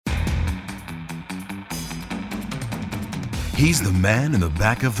He's the man in the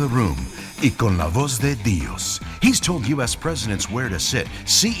back of the room, y con la voz de Dios. He's told U.S. presidents where to sit,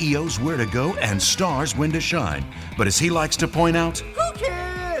 CEOs where to go, and stars when to shine. But as he likes to point out, who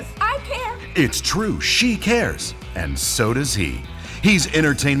cares? I care. It's true, she cares, and so does he. He's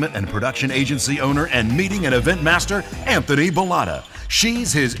entertainment and production agency owner and meeting and event master, Anthony Bellata.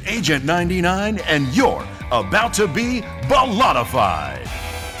 She's his Agent 99, and you're about to be Bellatified.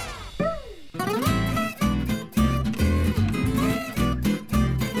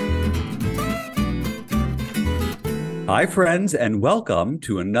 Hi, friends, and welcome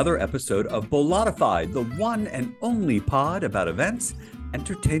to another episode of Bellatified, the one and only pod about events,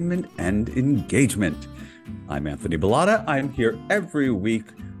 entertainment, and engagement. I'm Anthony Bellata. I'm here every week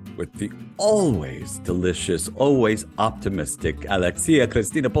with the always delicious, always optimistic Alexia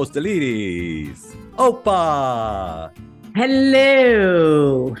Cristina Postolidis. Opa!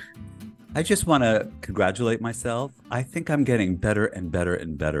 Hello. I just want to congratulate myself. I think I'm getting better and better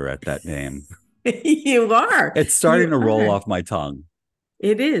and better at that name. You are. It's starting to roll off my tongue.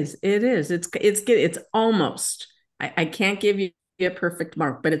 It is. It's almost. I can't give you a perfect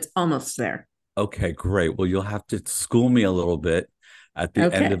mark, but it's almost there. Okay, great. Well, you'll have to school me a little bit at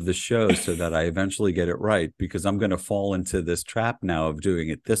the end of the show so that I eventually get it right, because I'm going to fall into this trap now of doing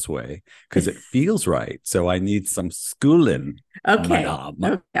it this way because it feels right. So I need some schooling. Okay.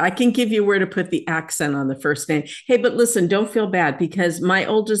 I can give you where to put the accent on the first name. Hey, but listen, don't feel bad, because my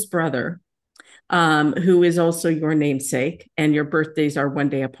oldest brother, who is also your namesake, and your birthdays are one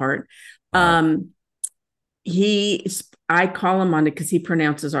day apart. I call him on it because he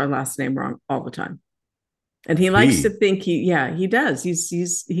pronounces our last name wrong all the time. And he likes to think he does. He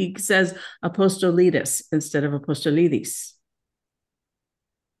says Apostolidis instead of Apostolidis.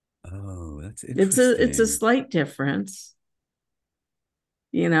 Oh, that's interesting. It's a slight difference,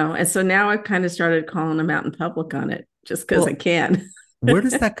 and so now I've kind of started calling him out in public on it just because I can. Where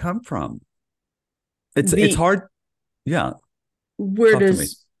does that come from? It's hard. Yeah. Where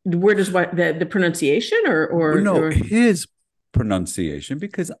does what the pronunciation or his pronunciation?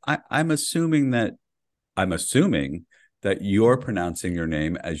 Because I'm assuming that you're pronouncing your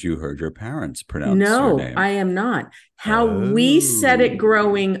name as you heard your parents pronounce your name. No, I am not. How we said it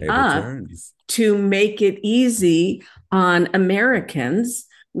growing up to make it easy on Americans,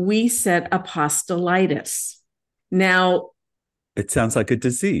 we said apostolitis. Now, it sounds like a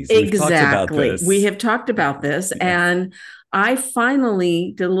disease. Exactly. We have talked about this. Yeah. And I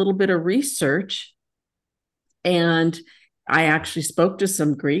finally did a little bit of research, and I actually spoke to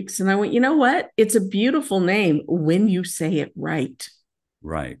some Greeks, and I went, you know what? It's a beautiful name when you say it right.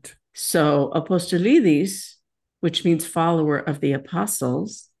 Right. So Apostolidis, which means follower of the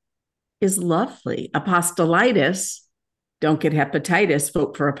apostles, is lovely. Apostolitis, don't get hepatitis,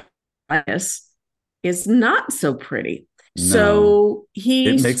 vote for hepatitis, is not so pretty. No. So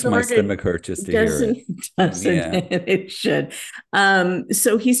it makes my stomach hurt just to hear it. Doesn't it should.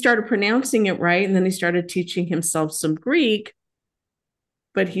 So he started pronouncing it right, and then he started teaching himself some Greek,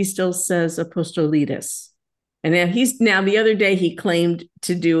 but he still says Apostolidis. And now the other day he claimed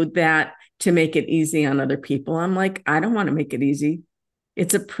to do that to make it easy on other people. I'm like, I don't want to make it easy.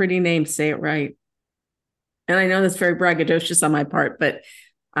 It's a pretty name. Say it right. And I know that's very braggadocious on my part, but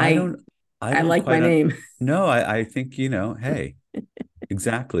I like my name. No, I think, hey,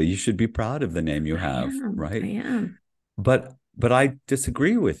 exactly. You should be proud of the name you have, right? I am. But I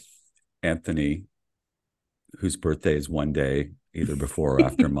disagree with Anthony, whose birthday is one day, either before or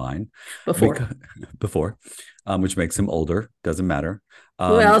after mine. Before, which makes him older. Doesn't matter.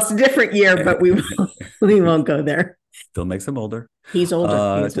 Well, it's a different year, but we won't go there. Still makes him older. He's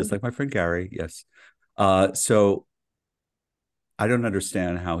older. Just like my friend Gary. Yes. So I don't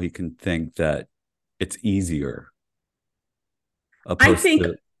understand how he can think that it's easier. I think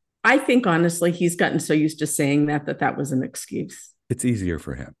honestly, he's gotten so used to saying that was an excuse. It's easier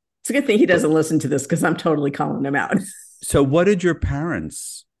for him. It's a good thing he doesn't listen to this, because I'm totally calling him out. So what did your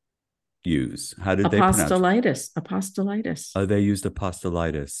parents use? How did they pronounce it? Apostolitis. Oh, they used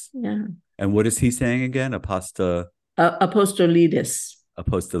apostolitis. Yeah. And what is he saying again? Apostolidis. Apostolidis.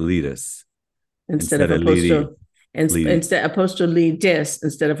 Instead of apostolidis instead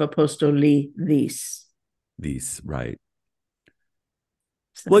of apostolidis. These, right.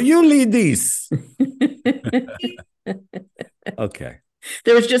 So. Well, you lead these. Okay.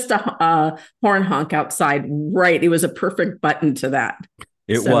 There was just a horn honk outside, right? It was a perfect button to that.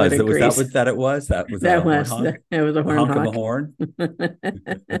 It was. It was that what that it was? That was that was horn honk? It was a horn honk. Of a horn.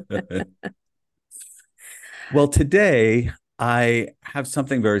 Well, today I have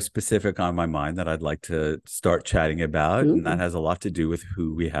something very specific on my mind that I'd like to start chatting about. Ooh. And that has a lot to do with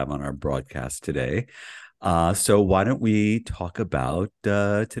who we have on our broadcast today. So why don't we talk about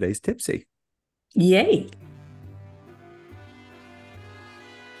today's tipsy? Yay.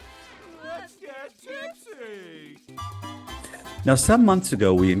 Let's get tipsy. Now, some months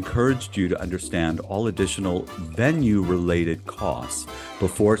ago, we encouraged you to understand all additional venue-related costs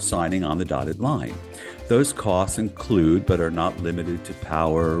before signing on the dotted line. Those costs include, but are not limited to,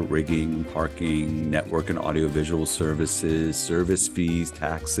 power, rigging, parking, network and audiovisual services, service fees,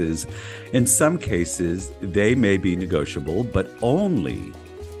 taxes. In some cases, they may be negotiable, but only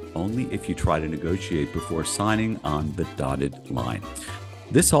if you try to negotiate before signing on the dotted line.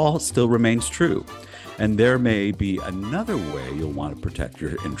 This all still remains true. And there may be another way you'll want to protect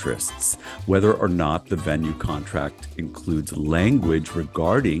your interests, whether or not the venue contract includes language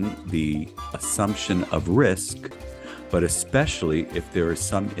regarding the assumption of risk, but especially if there is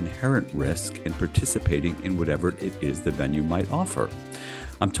some inherent risk in participating in whatever it is the venue might offer.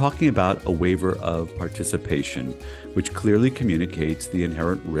 I'm talking about a waiver of participation, which clearly communicates the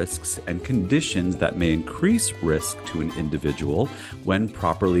inherent risks and conditions that may increase risk to an individual when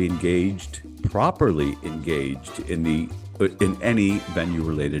properly engaged in any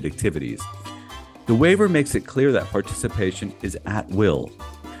venue-related activities. The waiver makes it clear that participation is at will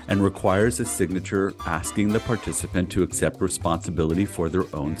and requires a signature asking the participant to accept responsibility for their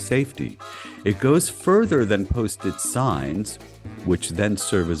own safety. It goes further than posted signs, which then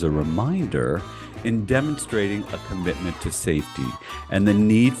serve as a reminder, in demonstrating a commitment to safety and the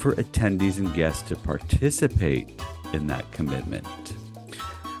need for attendees and guests to participate in that commitment.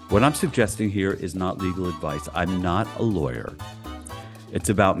 What I'm suggesting here is not legal advice. I'm not a lawyer. It's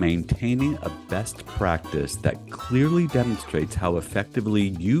about maintaining a best practice that clearly demonstrates how effectively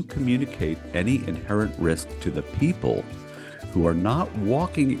you communicate any inherent risk to the people who are not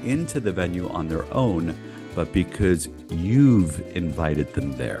walking into the venue on their own, but because you've invited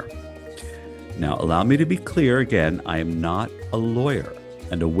them there. Now, allow me to be clear again, I am not a lawyer,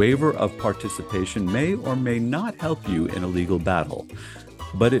 and a waiver of participation may or may not help you in a legal battle,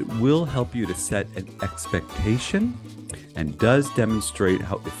 but it will help you to set an expectation and does demonstrate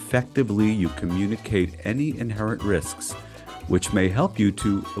how effectively you communicate any inherent risks, which may help you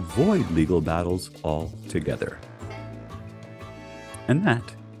to avoid legal battles altogether. And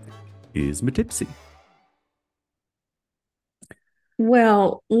that is my tipsy.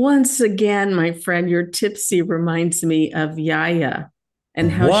 Well, once again, my friend, your tipsy reminds me of Yaya and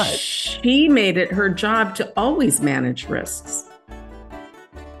how she made it her job to always manage risks.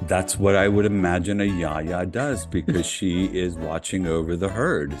 That's what I would imagine a yaya does, because she is watching over the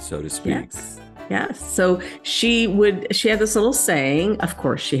herd, so to speak. Yes. So she had this little saying. Of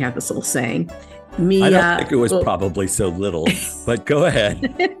course, she had this little saying. Mia, I don't think it was probably so little, but go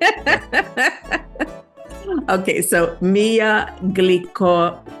ahead. Okay, so let me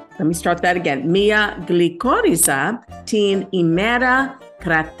start that again. Mia glycoriza tin imera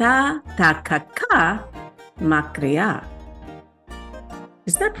krata takaka makria.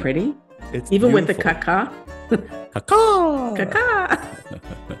 Is that pretty? It's even beautiful. With the kaka. Kaka.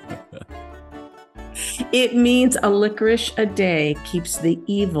 It means a licorice a day keeps the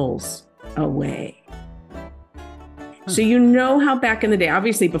evils away. So you know how back in the day,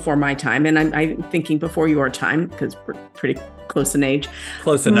 obviously before my time, and I'm thinking before your time, because we're pretty close in age.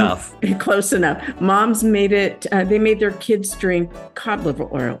 Close enough. Close enough. Moms made it, they made their kids drink cod liver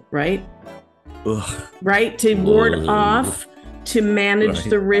oil, right? Ugh. Right? To ward off, to manage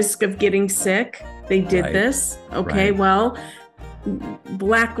the risk of getting sick. They did this. Okay, well,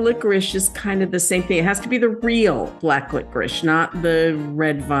 black licorice is kind of the same thing. It has to be the real black licorice, not the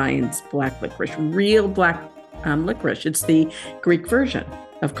red vines black licorice. Real black licorice. It's the Greek version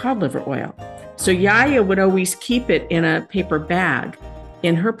of cod liver oil. So Yaya would always keep it in a paper bag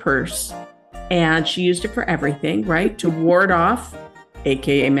in her purse, and she used it for everything, right? To ward off,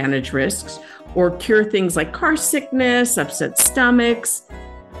 aka manage risks, or cure things like car sickness, upset stomachs.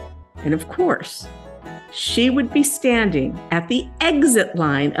 And of course, she would be standing at the exit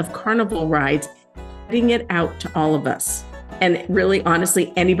line of carnival rides, getting it out to all of us. And really,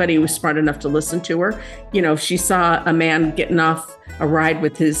 honestly, anybody who was smart enough to listen to her, you know, if she saw a man getting off a ride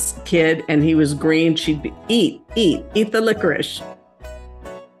with his kid and he was green, she'd be, eat the licorice.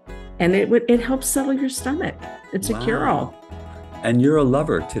 And it helps settle your stomach. It's a cure-all. And you're a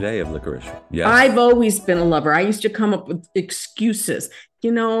lover today of licorice. Yes. I've always been a lover. I used to come up with excuses.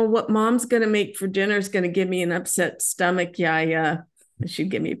 You know, what mom's going to make for dinner is going to give me an upset stomach. Yeah.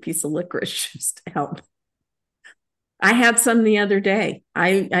 She'd give me a piece of licorice just to help. I had some the other day.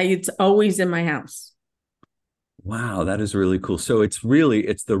 It's always in my house. Wow, that is really cool. So it's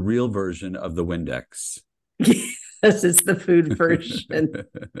the real version of the Windex. says it's the food version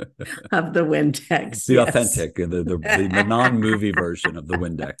of the Windex. The authentic, the non-movie version of the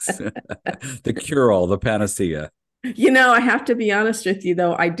Windex, the cure-all, the panacea. I have to be honest with you,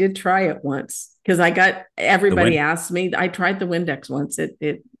 though. I did try it once because everybody asked me. I tried the Windex once.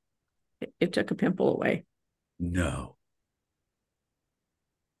 It took a pimple away. No.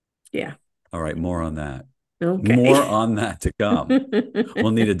 Yeah. All right. More on that. Okay. More on that to come.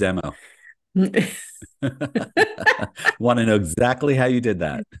 We'll need a demo. Want to know exactly how you did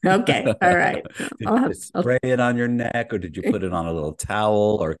that. Okay. All right. Did you spray it on your neck, or did you put it on a little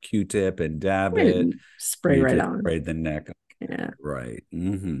towel or a Q-tip and dab it? Spray right on. Sprayed the neck. Yeah. Right.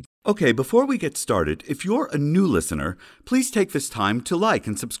 Mm-hmm. Okay, before we get started, if you're a new listener, please take this time to like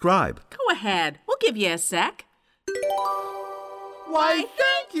and subscribe. Go ahead. We'll give you a sec. Why,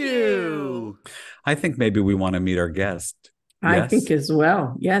 thank you. I think maybe we want to meet our guest. I think as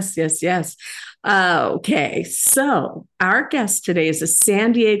well. Yes. Okay. So our guest today is a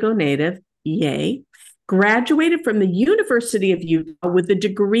San Diego native. Yay. Graduated from the University of Utah with a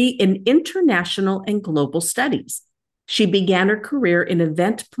degree in international and global studies. She began her career in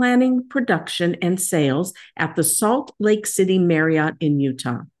event planning, production, and sales at the Salt Lake City Marriott in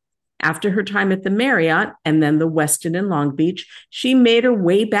Utah. After her time at the Marriott and then the Westin in Long Beach, she made her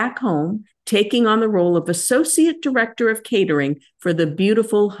way back home, taking on the role of Associate Director of Catering for the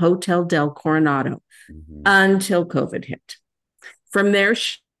beautiful Hotel del Coronado until COVID hit. From there,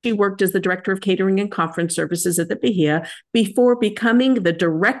 she worked as the Director of Catering and Conference Services at the Bahia before becoming the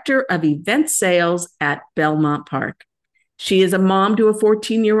Director of Event Sales at Belmont Park. She is a mom to a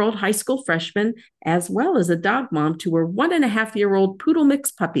 14-year-old high school freshman, as well as a dog mom to her 1.5-year-old poodle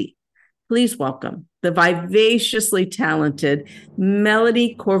mix puppy. Please welcome the vivaciously talented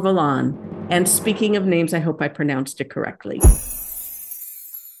Melody Corvalán. And speaking of names, I hope I pronounced it correctly.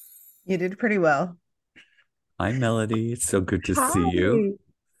 You did pretty well. Hi, Melody. It's so good to see you.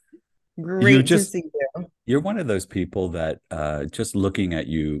 Great to see you. You're one of those people that just looking at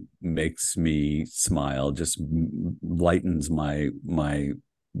you makes me smile, just lightens my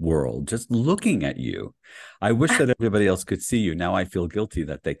world. Just looking at you. I wish that everybody else could see you. Now I feel guilty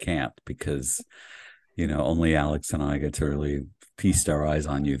that they can't because, only Alex and I get to really feast our eyes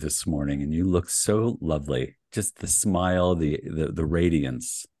on you this morning. And you look so lovely. Just the smile, the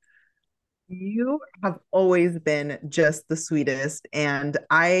radiance. You have always been just the sweetest. And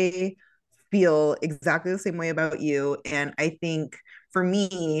I feel exactly the same way about you. And I think for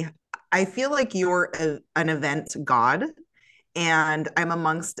me, I feel like you're an event god. And I'm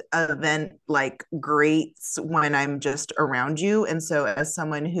amongst event greats when I'm just around you. And so as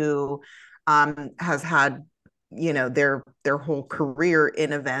someone who has had, their whole career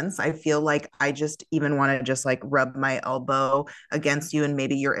in events, I feel like I just even want to just rub my elbow against you, and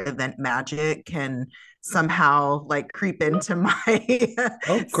maybe your event magic can somehow creep into my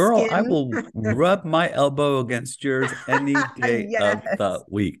oh girl, skin. I will rub my elbow against yours any day Yes. of the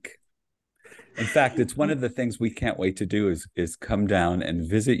week. In fact, it's one of the things we can't wait to do is come down and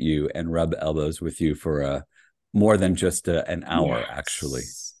visit you and rub elbows with you for more than just an hour, actually.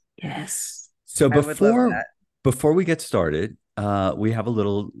 Yes. So before we get started, we have a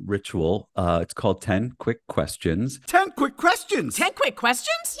little ritual. It's called 10 Quick Questions. 10 quick questions. 10 quick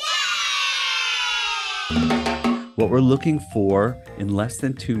questions? What we're looking for in less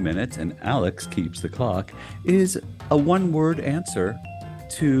than 2 minutes, and Alex keeps the clock, is a one-word answer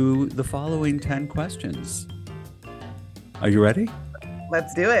to the following 10 questions. Are you ready?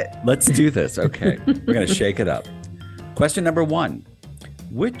 Let's do it. Let's do this. Okay. We're going to shake it up. Question number 1.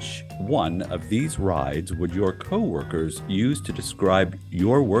 Which one of these rides would your coworkers use to describe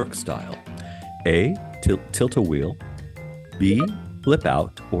your work style? A, tilt-a-wheel, B, flip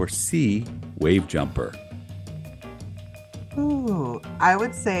out, or C, wave jumper? Ooh, I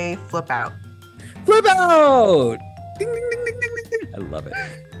would say flip out. Flip out! Ding, ding, ding, ding, ding, ding, ding. I love it.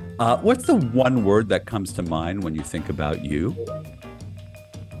 What's the one word that comes to mind when you think about you?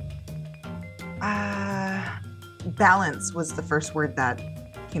 Balance was the first word that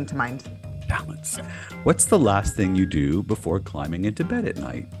came to mind. Balance. What's the last thing you do before climbing into bed at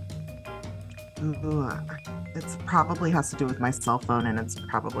night? Ooh, it probably has to do with my cell phone, and it's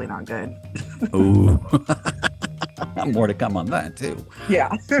probably not good. Ooh. More to come on that, too. Yeah.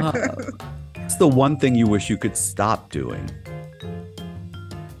 What's the one thing you wish you could stop doing?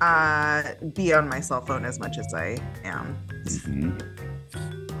 Be on my cell phone as much as I am. Mm-hmm.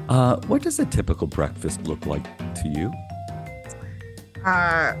 What does a typical breakfast look like to you?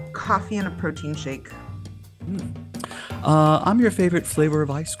 Coffee and a protein shake. I'm your favorite flavor of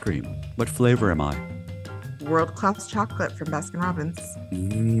ice cream. What flavor am I? World-class chocolate from Baskin-Robbins.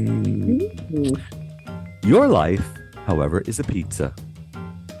 Your life, however, is a pizza.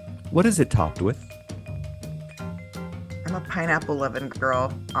 What is it topped with? I'm a pineapple loving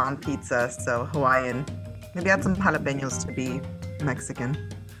girl on pizza, so Hawaiian. Maybe add some jalapenos to be Mexican.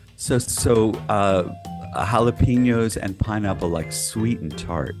 So, jalapenos and pineapple, like sweet and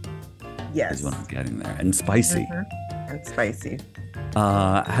tart, Yes. is what I'm getting there, and spicy. And spicy.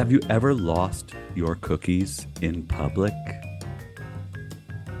 Have you ever lost your cookies in public?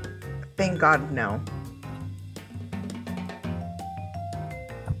 Thank God, no.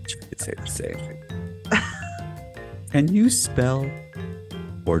 I wish I could say the same. Can you spell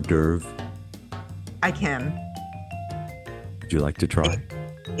hors d'oeuvre? I can. Would you like to try?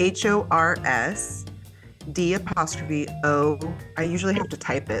 HORS D''O. I usually have to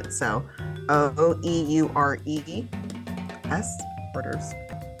type it, so OEURES. Orders.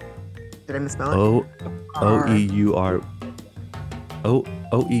 Did I misspell it? OEUVRE.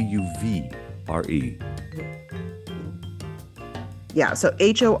 Yeah, so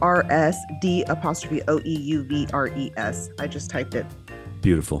HORS D''OEUVRES. I just typed it.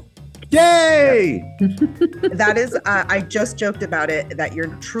 Beautiful. Yay! That is, I just joked about it, that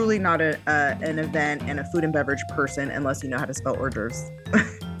you're truly not an event and a food and beverage person unless you know how to spell hors d'oeuvres.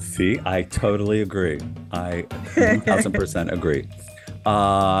 See, I totally agree. I 1000% agree.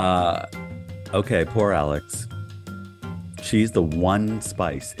 Okay, poor Alex. She's the one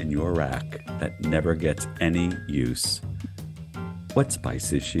spice in your rack that never gets any use. What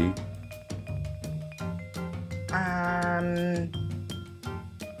spice is she?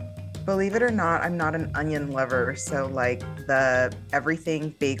 Believe it or not, I'm not an onion lover. So like the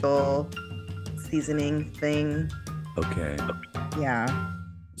everything bagel seasoning thing. Okay. Yeah.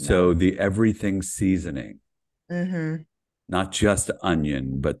 So the everything seasoning. Mm-hmm. Not just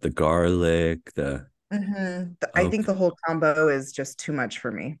onion, but the garlic, I think the whole combo is just too much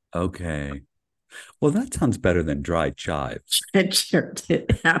for me. Okay. Well, that sounds better than dry chives. It sure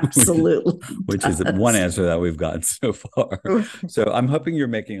did. Absolutely. Which is one answer that we've gotten so far. So I'm hoping you're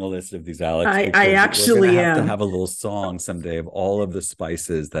making a list of these, Alex. I actually we're gonna have am. to have a little song someday of all of the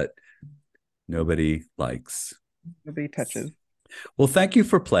spices that nobody likes. Nobody touches. Well, thank you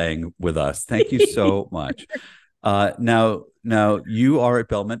for playing with us. Thank you so much. Now you are at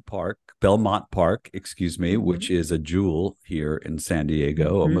Belmont Park, excuse me, which is a jewel here in San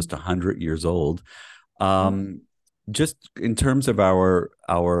Diego, almost 100 years old. Just in terms of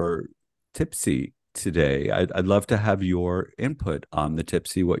our tipsy today, I'd love to have your input on the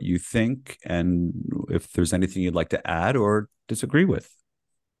tipsy, what you think, and if there's anything you'd like to add or disagree with.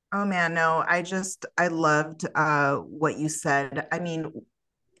 Oh man, no, I loved what you said. I mean,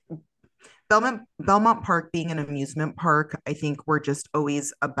 Belmont Park being an amusement park, I think we're just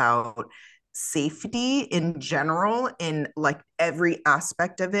always about safety in general in like every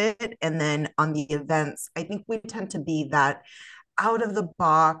aspect of it. And then on the events, I think we tend to be that out of the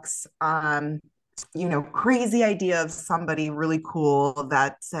box, crazy idea of somebody really cool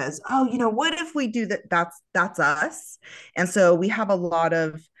that says, oh, what if we do that? That's us. And so we have a lot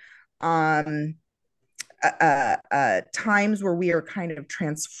of times where we are kind of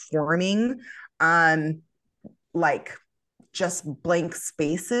transforming like just blank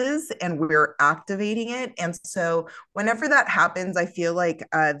spaces and we're activating it. And so whenever that happens, I feel like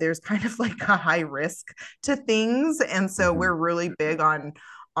there's kind of like a high risk to things. And so we're really big on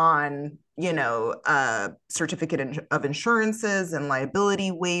certificate of insurances and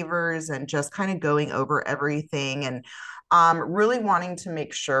liability waivers and just kind of going over everything and really wanting to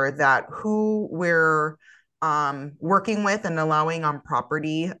make sure that who we're working with and allowing on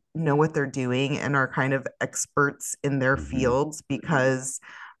property know what they're doing and are kind of experts in their fields, because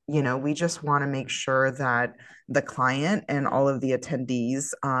we just want to make sure that the client and all of the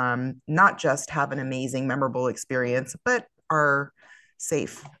attendees not just have an amazing, memorable experience, but are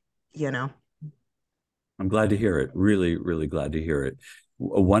safe. I'm glad to hear it. Really, really glad to hear it.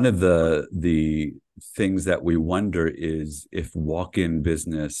 One of the things that we wonder is if walk-in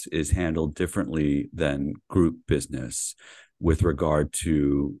business is handled differently than group business with regard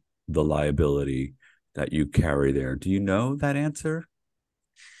to the liability that you carry there. Do you know that answer?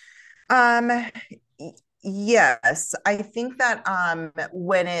 Yes, I think that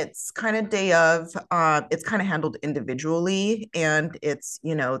when it's kind of day of, it's kind of handled individually, and it's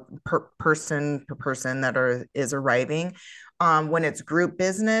person per person that is arriving. When it's group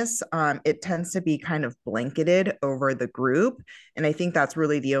business, it tends to be kind of blanketed over the group, and I think that's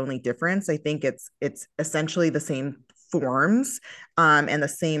really the only difference. I think it's essentially the same forms and the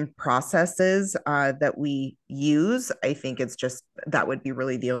same processes that we use. I think it's just that would be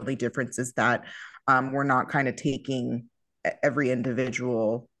really the only difference, is that we're not kind of taking every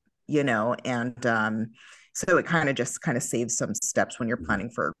individual, and so it kind of saves some steps when you're planning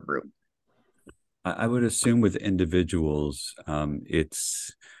for a group. I would assume with individuals,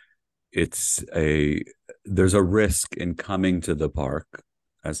 there's a risk in coming to the park.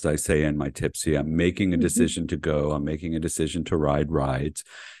 As I say in my tipsy, I'm making a decision to go, I'm making a decision to ride rides,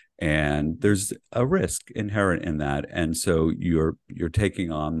 and there's a risk inherent in that. And so you're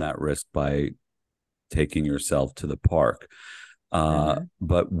taking on that risk by taking yourself to the park.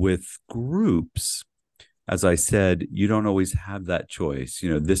 But with groups, as I said, you don't always have that choice.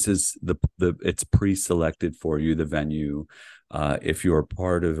 This is it's pre-selected for you, the venue. If you're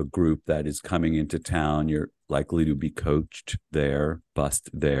part of a group that is coming into town, you're likely to be coached there, bussed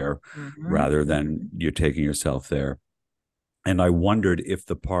there, rather than you're taking yourself there. And I wondered if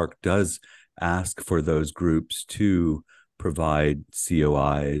the park does ask for those groups to provide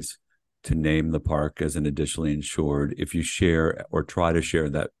COIs, to name the park as an additionally insured, if you share or try to share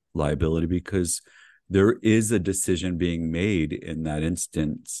that liability, because there is a decision being made in that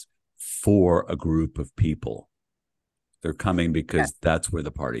instance for a group of people. They're coming because that's where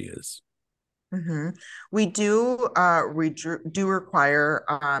the party is. We do require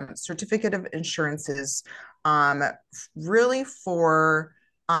certificate of insurances really for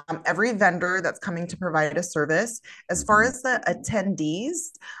every vendor that's coming to provide a service. As far as the attendees,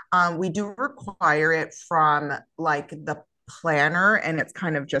 we do require it from like the planner, and it's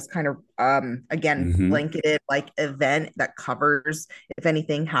again blanketed like event that covers if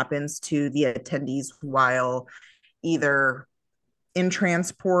anything happens to the attendees while either in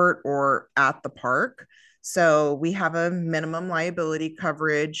transport or at the park. So we have a minimum liability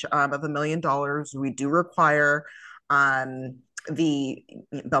coverage of $1 million. We do require the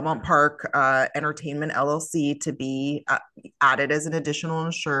Belmont Park Entertainment LLC to be added as an additional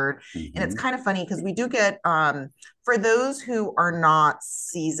insured. And it's kind of funny because we do get, for those who are not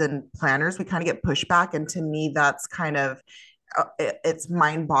seasoned planners, we kind of get pushback. And to me, that's kind of, it's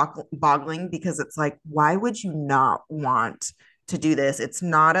mind-boggling because it's like, why would you not want to do this? It's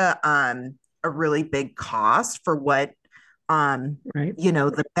not a really big cost for what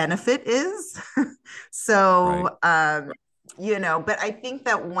the benefit is. So but I think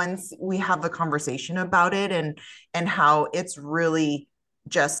that once we have the conversation about it and how it's really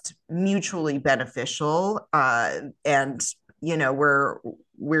just mutually beneficial, and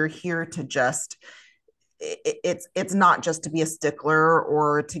we're here to just, it's not just to be a stickler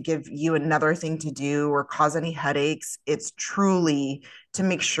or to give you another thing to do or cause any headaches. It's truly to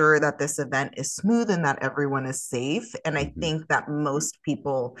make sure that this event is smooth and that everyone is safe. And I think that most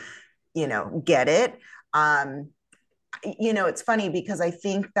people, get it. It's funny because I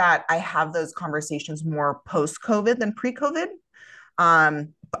think that I have those conversations more post-COVID than pre-COVID.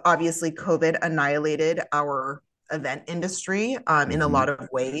 Obviously, COVID annihilated our event industry in a lot of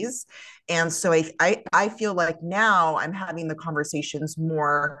ways. And so I feel like now I'm having the conversations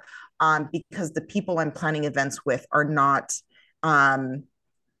more because the people I'm planning events with are not as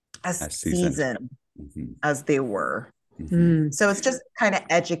seasoned as they were. So it's just kind of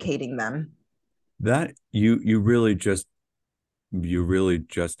educating them. That you really just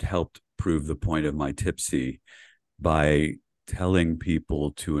helped prove the point of my tipsy by telling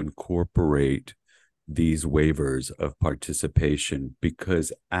people to incorporate these waivers of participation,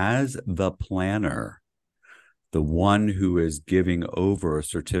 because as the planner, the one who is giving over a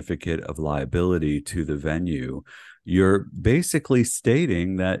certificate of liability to the venue, you're basically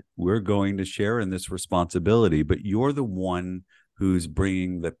stating that we're going to share in this responsibility, but you're the one who's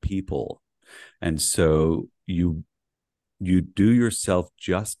bringing the people. And so you do yourself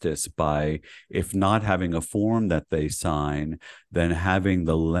justice by, if not having a form that they sign, then having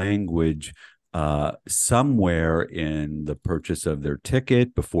the language somewhere in the purchase of their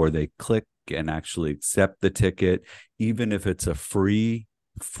ticket before they click and actually accept the ticket, even if it's a free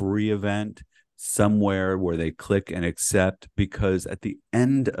event, somewhere where they click and accept, because at the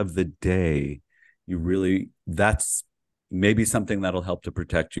end of the day, that's maybe something that'll help to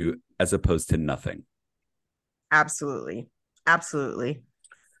protect you as opposed to nothing. Absolutely.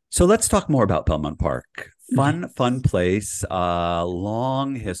 So let's talk more about Belmont Park. Fun place,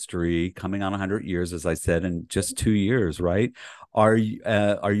 long history, coming on 100 years, as I said, in just 2 years, right? Are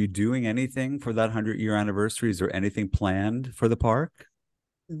you doing anything for that 100-year anniversary? Is there anything planned for the park?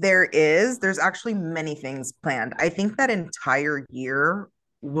 There's actually many things planned. I think that entire year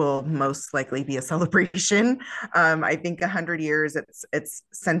will most likely be a celebration. I think 100 years, it's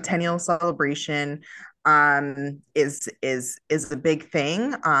centennial celebration is a big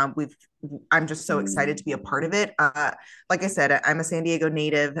thing. I'm just so excited to be a part of it. Like I said, I'm a San Diego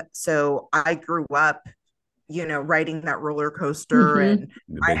native, so I grew up riding that roller coaster. And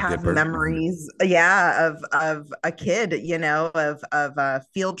The I Big have Dipper. memories, of a kid, of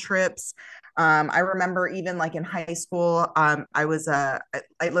field trips. I remember even like in high school, I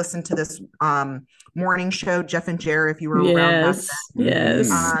listened to this morning show, Jeff and Jerry, if you were around back then.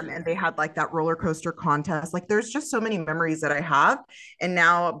 Yes. And they had like that roller coaster contest. Like there's just so many memories that I have. And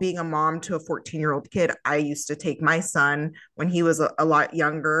now being a mom to a 14-year-old kid, I used to take my son when he was a lot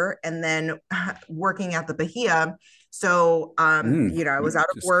younger, and then working at the Bahia. So, I was out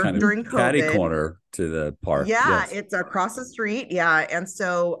of Just work kind of during catty COVID. corner to the park. Yeah, Yes. it's across the street. Yeah. And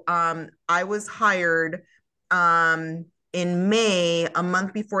so I was hired in May, a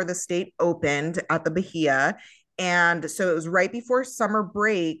month before the state opened at the Bahia. And so it was right before summer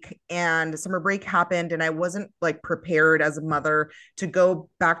break, and summer break happened, and I wasn't like prepared as a mother to go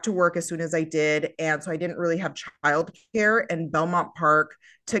back to work as soon as I did. And so I didn't really have childcare, and Belmont Park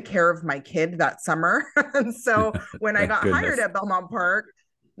took care of my kid that summer. And so when I Thank got hired goodness. at Belmont Park,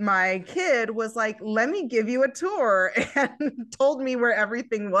 my kid was like, let me give you a tour, and told me where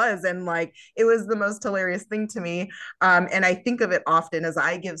everything was. And like, it was the most hilarious thing to me. And I think of it often as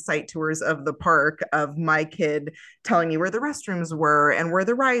I give site tours of the park, of my kid telling me where the restrooms were and where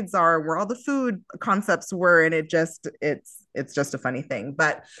the rides are, where all the food concepts were. And it's just a funny thing.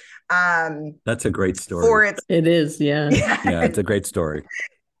 But That's a great story. for its It is. Yeah. Yeah, it's a great story.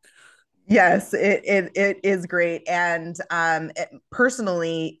 Yes, it is great. And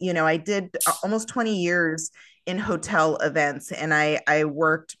personally, I did almost 20 years in hotel events, and I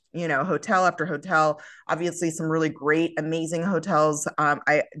worked, hotel after hotel, obviously some really great, amazing hotels.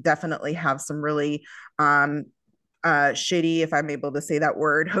 I definitely have some really shitty, if I'm able to say that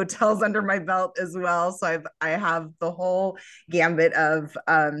word, hotels under my belt as well. So I have the whole gambit of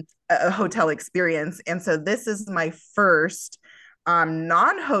a hotel experience. And so this is my first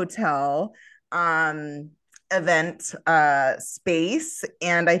non-hotel event space.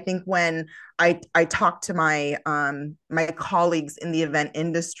 And I think when I talk to my colleagues in the event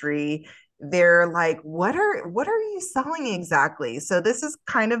industry, they're like, what are you selling exactly? So this has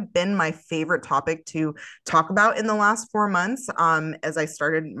kind of been my favorite topic to talk about in the last 4 months, as I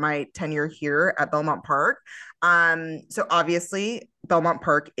started my tenure here at Belmont Park. So obviously Belmont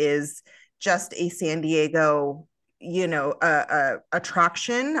Park is just a San Diego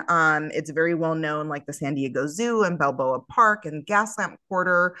attraction. It's very well known, like the San Diego Zoo and Balboa Park and Gaslamp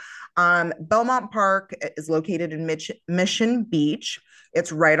Quarter. Belmont Park is located in Mission Beach.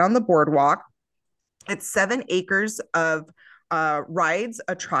 It's right on the boardwalk. It's 7 acres of rides,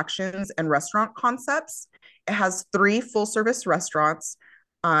 attractions, and restaurant concepts. It has 3 full service restaurants,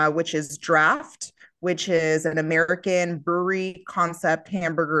 which is Draft, which is an American brewery concept,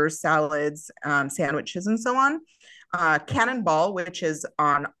 hamburgers, salads, sandwiches, and so on. Cannonball, which is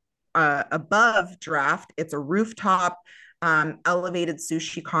on above Draft. It's a rooftop elevated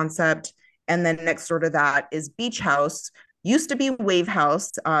sushi concept. And then next door to that is Beach House. Used to be Wave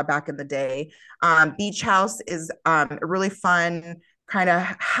House back in the day. Beach House is a really fun, kind of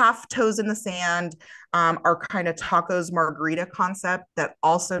half toes in the sand, our kind of tacos margarita concept that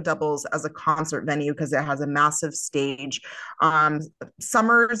also doubles as a concert venue because it has a massive stage.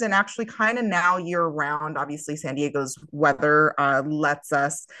 Summers and actually kind of now year round, obviously San Diego's weather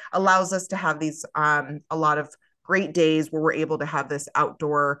allows us to have these a lot of great days where we're able to have this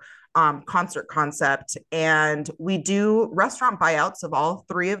outdoor concert concept. And we do restaurant buyouts of all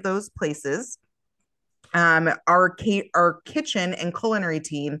 3 of those places. Our kitchen and culinary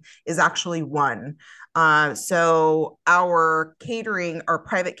team is actually one. So our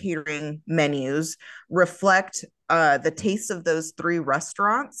private catering menus reflect the tastes of those 3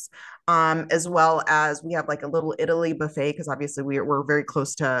 restaurants, as well as we have like a Little Italy buffet, because obviously we're very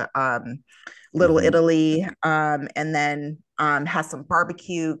close to Little Italy, and then has some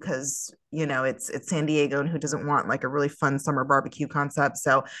barbecue because it's San Diego, and who doesn't want like a really fun summer barbecue concept.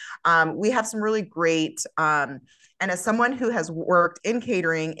 So we have some really great, and as someone who has worked in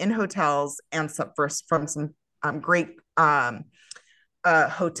catering, in hotels, and from some great hotel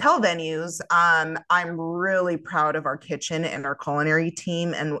venues, I'm really proud of our kitchen and our culinary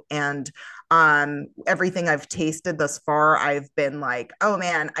team, and everything I've tasted thus far, I've been like, oh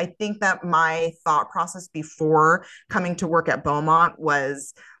man, I think that my thought process before coming to work at Beaumont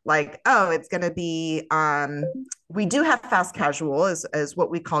was like, oh, it's going to be, we do have fast casual as what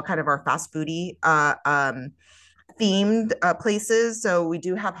we call kind of our fast foodie themed places. So we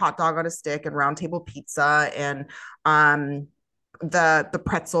do have hot dog on a stick and round table pizza, and the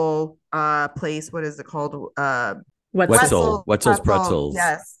pretzel place, what is it called? Wetzel's Pretzels.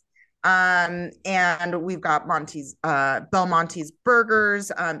 Yes. And we've got Belmonte's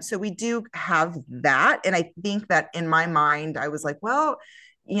burgers. So we do have that. And I think that in my mind, I was like, well,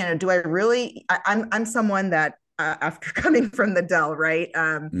 do I really, I'm someone that, after coming from the Dell, right?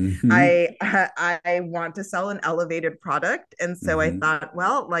 Mm-hmm. I want to sell an elevated product, and so I Mm-hmm. thought,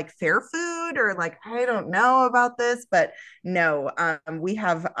 well, like fair food, or like I don't know about this, but no, we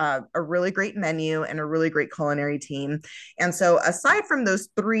have a really great menu and a really great culinary team, and so aside from those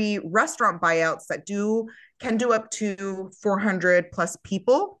three restaurant buyouts that can do up to 400 plus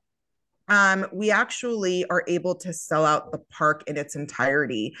people, we actually are able to sell out the park in its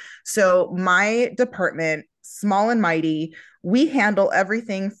entirety. So my department, small and mighty, we handle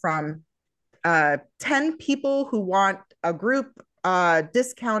everything from 10 people who want a group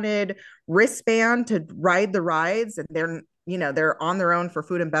discounted wristband to ride the rides, and they're on their own for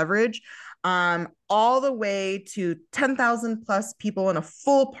food and beverage, all the way to 10,000 plus people in a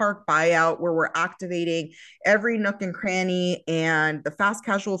full park buyout where we're activating every nook and cranny and the fast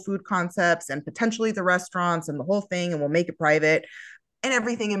casual food concepts and potentially the restaurants and the whole thing, and we'll make it private and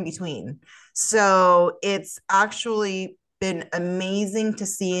everything in between. So it's actually been amazing to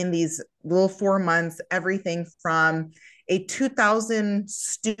see in these little 4 months everything from a 2,000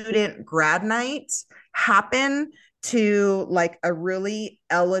 student grad night happen to like a really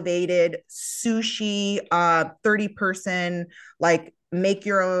elevated sushi 30 person, like make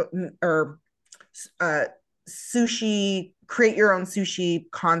your own, or uh, sushi, create your own sushi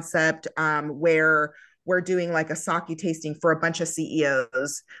concept, where we're doing like a sake tasting for a bunch of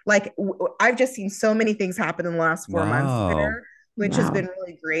CEOs. Like I've just seen so many things happen in the last 4 months Wow. there, which has been Wow.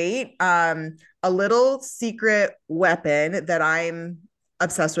 really great. A little secret weapon that I'm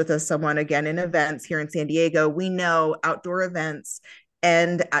obsessed with as someone, again, in events here in San Diego, we know outdoor events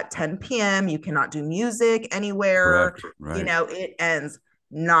end at 10 p.m. You cannot do music anywhere. Correct. Right. It ends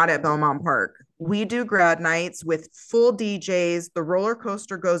not at Belmont Park. We do grad nights with full DJs. The roller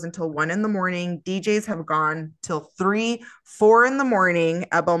coaster goes until 1 in the morning. DJs have gone till 3, 4 in the morning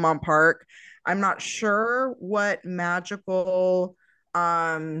at Belmont Park. I'm not sure what magical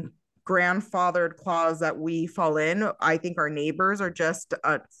grandfathered clause that we fall in. I think our neighbors are just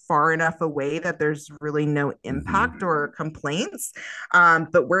far enough away that there's really no Mm-hmm. impact or complaints.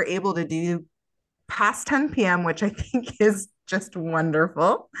 But we're able to do past 10 p.m., which I think is just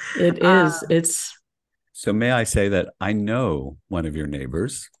wonderful. It Uh, is. It's So may I say that I know one of your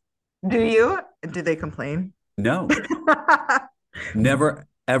neighbors? do you? Do they complain? No, never,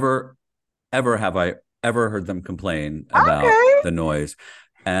 ever, ever have I ever heard them complain about Okay. the noise.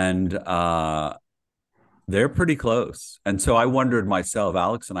 And they're pretty close. And so I wondered myself,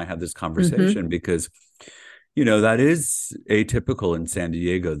 Alex and I had this mhm. conversation because, that is atypical in San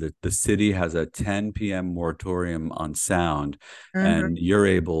Diego, that the city has a 10 p.m. moratorium on sound, Mhm. and you're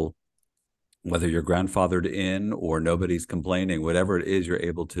able, whether you're grandfathered in or nobody's complaining, whatever it is, you're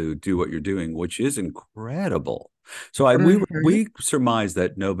able to do what you're doing, which is incredible. So Mhm. we surmise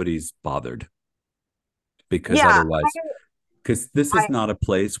that nobody's bothered, because Yeah, otherwise, because this I, is not a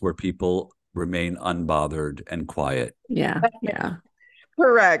place where people remain unbothered and quiet. Yeah. Yeah.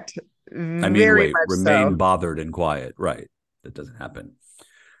 correct. I mean, Very wait, much remain so. bothered and quiet, right? That doesn't happen.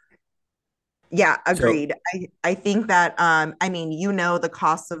 Yeah, So agreed. I think that I mean, the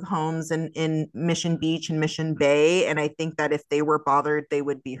cost of homes in Mission Beach and Mission Bay, and I think that if they were bothered, they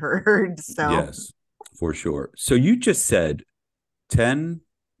would be heard. So yes, for sure. So you just said 10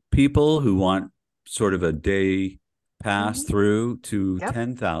 people who want sort of a day pass mhm. through to Yep.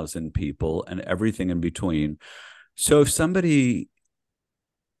 10,000 people and everything in between. So if somebody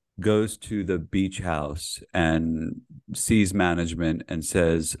goes to the beach house and sees management and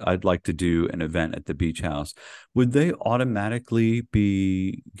says, I'd like to do an event at the beach house, would they automatically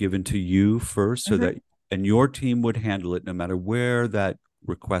be given to you first, so Mhm. that, and your team would handle it no matter where that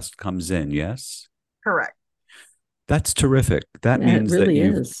request comes in? Yes. Correct. That's terrific. That Yeah, it means that really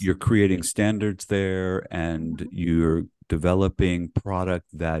is. you're creating standards there, and Mhm. you're developing product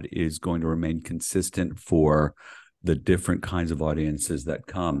that is going to remain consistent for the different kinds of audiences that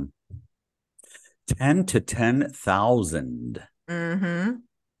come. 10 to 10,000. Mhm.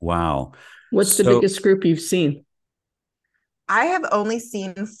 Wow. What's the So, biggest group you've seen? I have only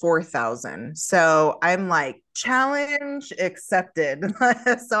seen 4,000. So I'm like, challenge accepted.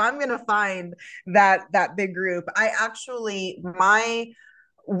 So I'm gonna find that big group. I actually my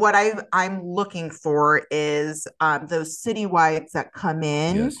what I'm looking for is those citywides that come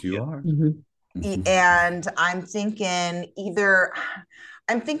in, yes, you are. Mhm. Mhm. and I'm thinking either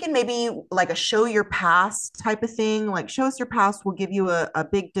I'm thinking maybe like a show your pass type of thing. Like show us your pass, we'll give you a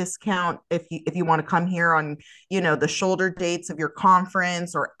big discount if you want to come here on, the shoulder dates of your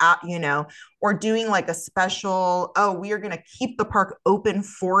conference or or doing like a special, oh, we are going to keep the park open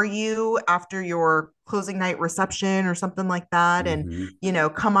for you after your closing night reception or something like that. And,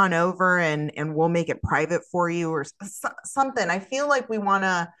 come on over and we'll make it private for you or something. I feel like we want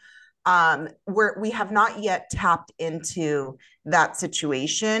to we have not yet tapped into that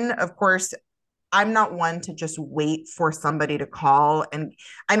situation. Of course, I'm not one to just wait for somebody to call. And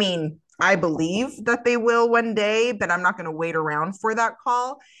I mean, I believe that they will one day, but I'm not going to wait around for that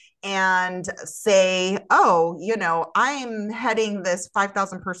call and say, oh, I'm heading this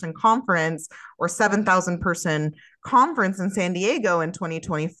 5,000 person conference or 7,000 person conference in San Diego in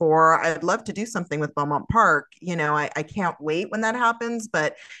 2024. I'd love to do something with Belmont Park. I can't wait when that happens.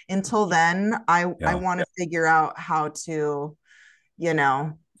 But until then, I want to figure out how to,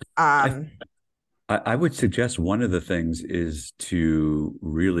 I would suggest one of the things is to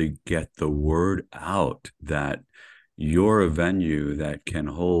really get the word out that you're a venue that can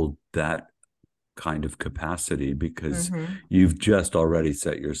hold that kind of capacity, because you've just already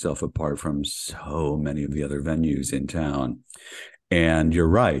set yourself apart from so many of the other venues in town. And you're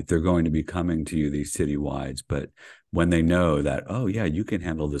right, they're going to be coming to you, these citywides, but when they know that, oh yeah, you can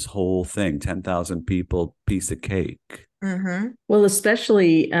handle this whole thing, 10,000 people, piece of cake. Well,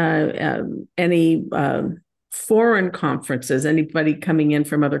 especially any foreign conferences, anybody coming in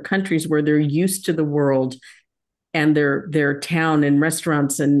from other countries where they're used to the world and their town and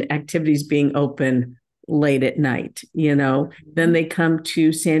restaurants and activities being open late at night, then they come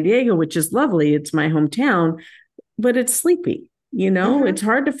to San Diego, which is lovely. It's my hometown, but it's sleepy. It's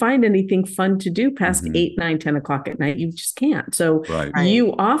hard to find anything fun to do past 8, 9, 10 o'clock at night. You just can't. So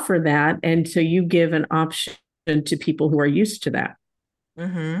you offer that. And so you give an option to people who are used to that.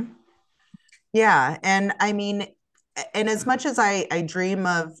 Yeah. And I mean, and as much as I dream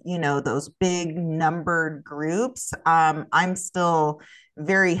of, those big numbered groups, I'm still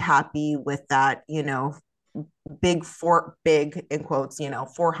very happy with that, big in quotes,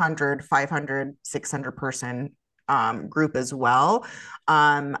 400, 500, 600 person group as well.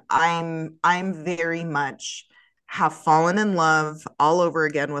 I'm very much have fallen in love all over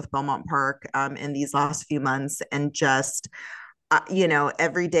again with Belmont Park in these last few months, and just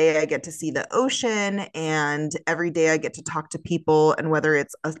every day I get to see the ocean, and every day I get to talk to people, and whether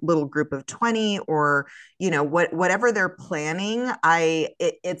it's a little group of 20 or whatever they're planning,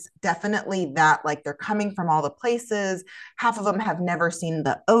 it's definitely that, like, they're coming from all the places. Half of them have never seen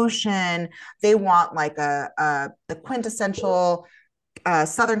the ocean. They want like the quintessential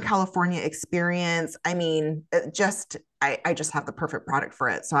Southern California experience. I mean, I just have the perfect product for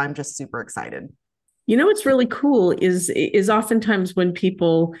it. So I'm just super excited. What's really cool is oftentimes when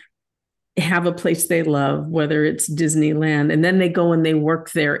people have a place they love, whether it's Disneyland, and then they go and they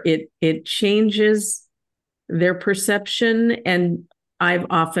work there, it changes their perception. And I've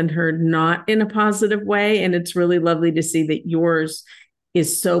often heard not in a positive way. And it's really lovely to see that yours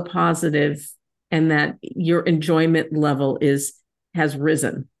is so positive and that your enjoyment level has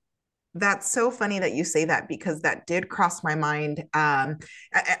risen. That's so funny that you say that, because that did cross my mind. I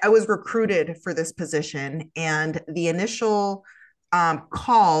was recruited for this position, and the initial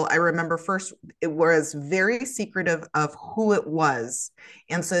call, I remember first, it was very secretive of who it was.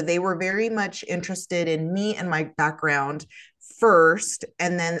 And so they were very much interested in me and my background first.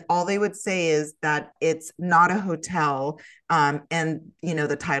 And then all they would say is that it's not a hotel. And,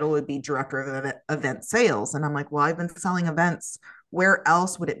 the title would be Director of Event Sales. And I'm like, well, I've been selling events. Where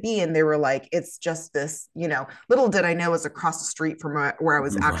else would it be? And they were like, it's just this, little did I know it was across the street from where I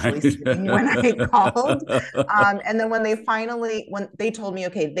was actually sitting when I called. And then when they told me,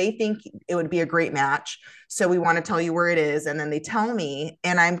 okay, they think it would be a great match, so we want to tell you where it is. And then they tell me,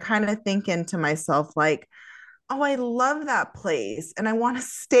 and I'm kind of thinking to myself, like, oh, I love that place, and I want to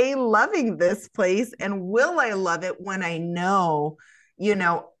stay loving this place. And will I love it when I know,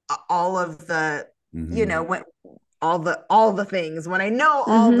 all of the, when all the things, when I know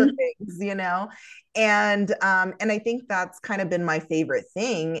all the things, and I think that's kind of been my favorite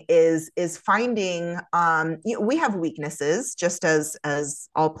thing is finding, we have weaknesses just as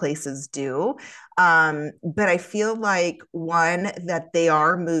all places do. But I feel like, one, that they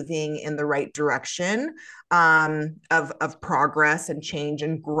are moving in the right direction, of progress and change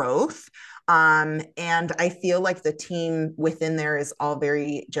and growth. And I feel like the team within there is all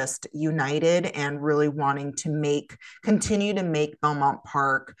very just united and really wanting to continue to make Belmont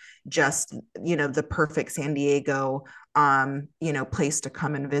Park just, the perfect San Diego place to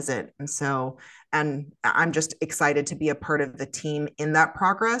come and visit. And I'm just excited to be a part of the team in that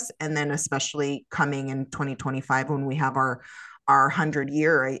progress. And then especially coming in 2025 when we have our 100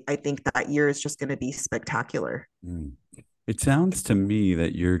 year, I think that year is just going to be spectacular. It sounds to me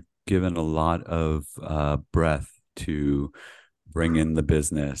that you're given a lot of breath to bring in the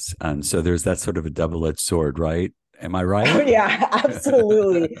business. And so there's that sort of a double-edged sword, right? Am I right? Oh, yeah,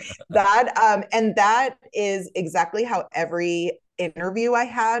 absolutely. And that is exactly how every interview I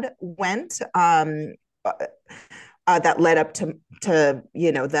had went. That led up to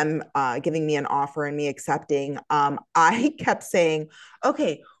them giving me an offer and me accepting. I kept saying,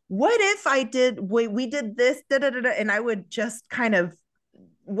 okay, what if we did this, da, da, da, da, and I would just kind of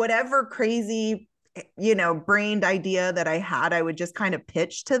whatever crazy brained idea that I had, I would just kind of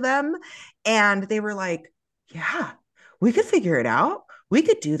pitch to them, and they were like, yeah, we could figure it out. We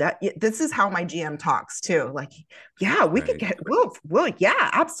could do that. This is how my GM talks too. Like, yeah, we could get, well, yeah,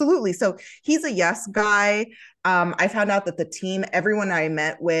 absolutely. So he's a yes guy. I found out that the team, everyone I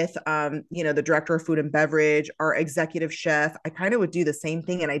met with, the director of food and beverage, our executive chef, I kind of would do the same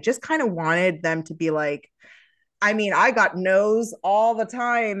thing. And I just kind of wanted them to be like, I mean, I got no's all the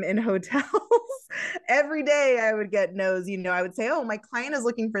time in hotels. Every day I would get no's. I would say, oh, my client is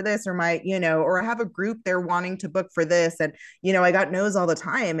looking for this, or or I have a group they're wanting to book for this. And, I got no's all the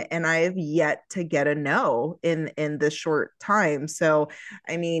time, and I have yet to get a no in this short time. So,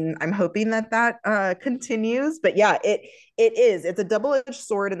 I mean, I'm hoping that continues. But yeah, it's a double-edged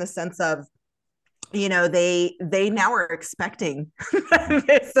sword in the sense of, they now are expecting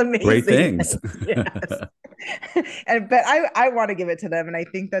this amazing great things. Yes. But I want to give it to them, and I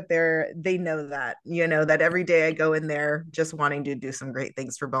think that they know that that every day I go in there just wanting to do some great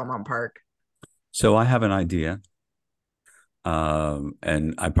things for Belmont Park. So I have an idea,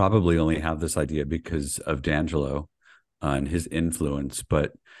 and I probably only have this idea because of D'Angelo and his influence.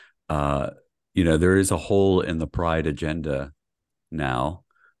 But there is a hole in the Pride agenda now.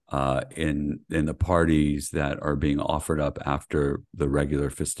 In the parties that are being offered up after the regular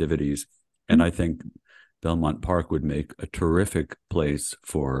festivities. And I think Belmont Park would make a terrific place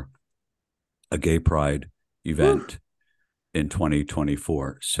for a gay pride event in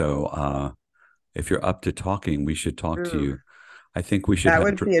 2024. So if you're up to talking, we should talk to you. I think we should. That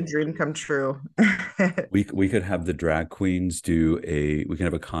would be a dream come true. we could have the drag queens we can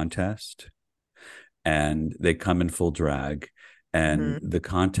have a contest, and they come in full drag. And the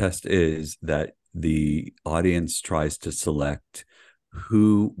contest is that the audience tries to select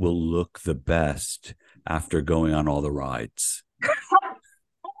who will look the best after going on all the rides.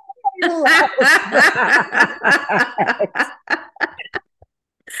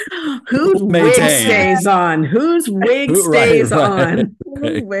 Whose wig stays on? Whose wig stays on?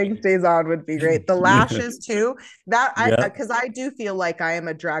 Whose wig stays on would be great. The lashes too. Because I do feel like I am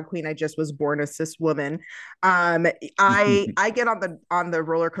a drag queen. I just was born a cis woman. I get on the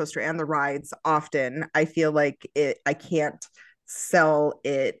roller coaster and the rides often. I feel like I can't sell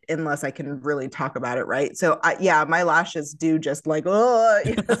it unless I can really talk about it, right? So my lashes do just like, oh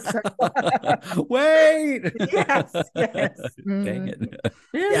yes. Wait. Yes. Dang it.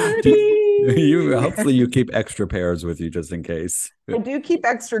 Yeah. Hopefully you keep extra pairs with you just in case. I do keep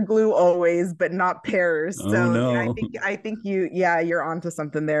extra glue always, but not pairs. Oh, so no. I think you're onto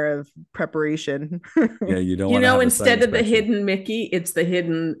something there of preparation. Yeah, you don't want to have instead of the hidden Mickey, it's the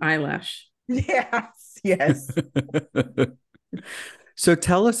hidden eyelash. Yes. So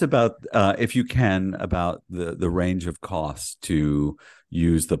tell us about, if you can, about the range of costs to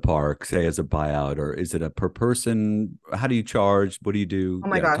use the park, say as a buyout, or is it a per person? How do you charge? What do you do? Oh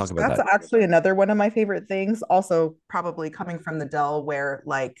my gosh, that's actually another one of my favorite things. Also, probably coming from the Dell, where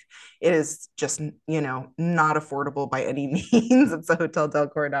like it is just not affordable by any means. It's a Hotel Del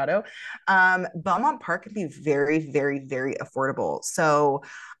Coronado. Belmont Park can be very, very, very affordable. So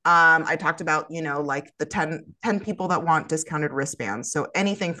I talked about like the 10 people that want discounted wristbands. So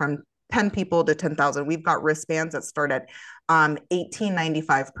anything from 10 people to 10,000. We've got wristbands that start at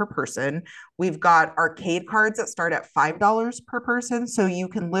 $18.95 per person. We've got arcade cards that start at $5 per person. So you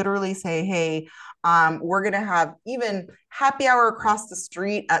can literally say, hey, we're going to have even happy hour across the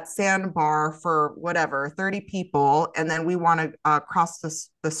street at Sandbar for whatever, 30 people. And then we want to cross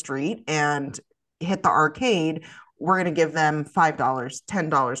the street and hit the arcade. We're going to give them $5, $10,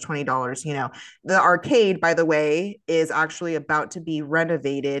 $20. The arcade, by the way, is actually about to be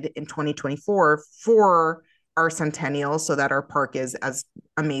renovated in 2024 for our centennial, so that our park is as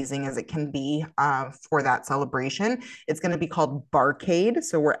amazing as it can be for that celebration. It's going to be called Barcade.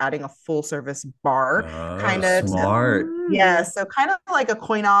 So we're adding a full service bar. Kind of smart. Yeah. So kind of like a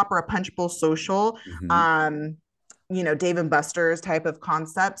coin op or a punch bowl social. Dave and Buster's type of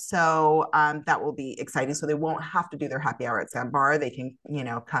concept. So that will be exciting. So they won't have to do their happy hour at Sandbar. They can,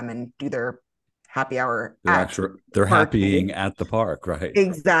 come and do their happy hour they're happying at the park, right?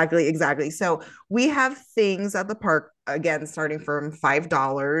 Exactly. So we have things at the park, again, starting from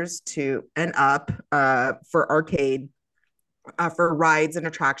 $5 to and up for arcade, for rides and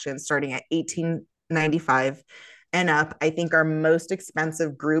attractions starting at $18.95 and up. I think our most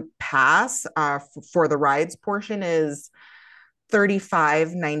expensive group pass for the rides portion is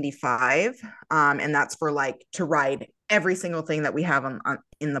 $35.95, and that's for like to ride every single thing that we have on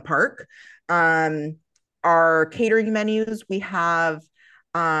in the park. Our catering menus, we have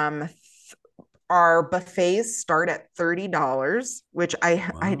our buffets start at $30, which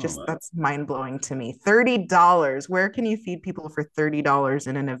I just, that's mind blowing to me. $30. Where can you feed people for $30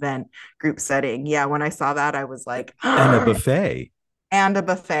 in an event group setting? Yeah, when I saw that, I was like, and a buffet. And a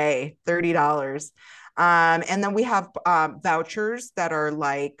buffet, $30. And then we have vouchers that are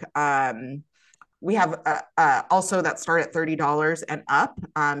like, we have also that start at $30 and up.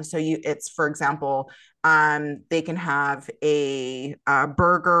 So it's, for example, they can have a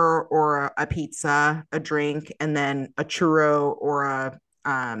burger or a pizza, a drink, and then a churro or a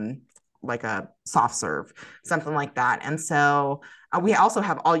like a soft serve, something like that. And so we also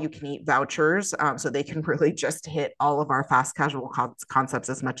have all you can eat vouchers. So they can really just hit all of our fast casual concepts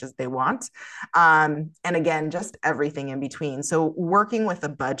as much as they want. And again, just everything in between. So working with a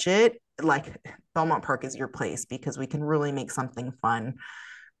budget, like Belmont Park is your place because we can really make something fun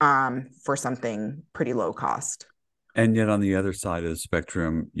for something pretty low cost. And yet on the other side of the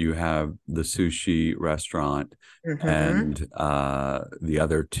spectrum, you have the sushi restaurant and the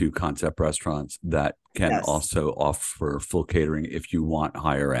other two concept restaurants that can also offer full catering if you want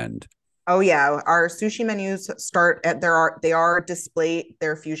higher end. Oh yeah, our sushi menus start at they are displayed,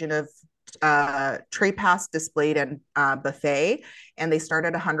 their fusion of tray pass, displayed, and buffet, and they start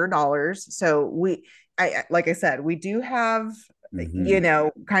at $100. So like I said, we do have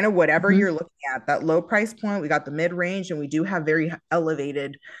kind of whatever you're looking at, that low price point. We got the mid range, and we do have very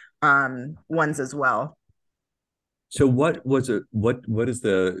elevated ones as well. So what is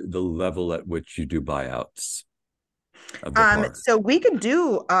the level at which you do buyouts of the park? So we could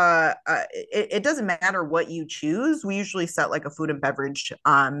do it doesn't matter what you choose. We usually set like a food and beverage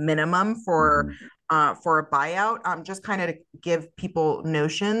minimum for a buyout, just kind of to give people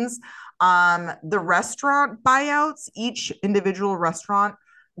notions. The restaurant buyouts, each individual restaurant,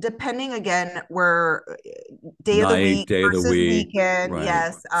 depending again where day of the week versus weekend, right.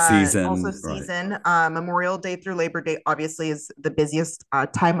 Yes, season, also season. Right. Memorial Day through Labor Day obviously is the busiest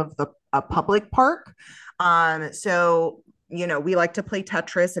time of the public park. So we like to play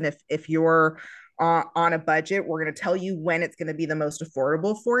Tetris, and if you're on a budget, we're going to tell you when it's going to be the most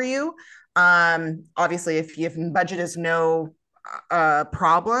affordable for you. Obviously, if budget is no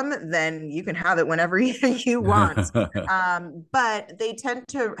problem, then you can have it whenever you want. But they tend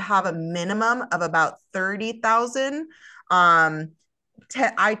to have a minimum of about 30,000. I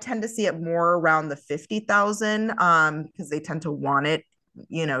tend to see it more around the 50,000 because they tend to want it,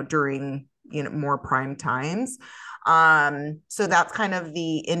 during more prime times. So that's kind of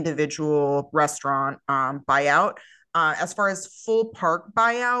the individual restaurant buyout. As far as full park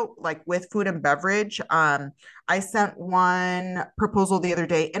buyout, like with food and beverage, I sent one proposal the other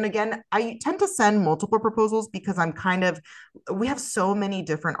day. And again, I tend to send multiple proposals because we have so many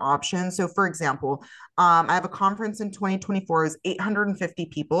different options. So for example, I have a conference in 2024, is 850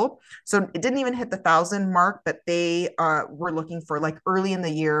 people. So it didn't even hit the 1,000 mark, but they were looking for like early in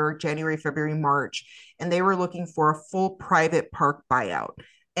the year, January, February, March, and they were looking for a full private park buyout.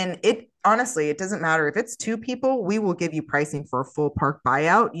 And honestly, it doesn't matter if it's two people, we will give you pricing for a full park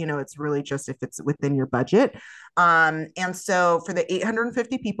buyout. It's really just if it's within your budget. And so for the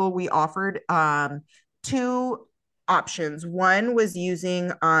 850 people, we offered two options. One was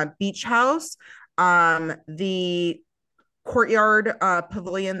using Beach House, the courtyard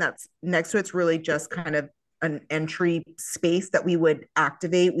pavilion that's next to it's really just kind of an entry space that we would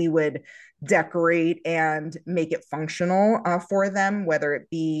activate. We would decorate and make it functional for them, whether it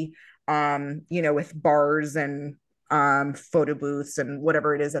be, with bars and photo booths and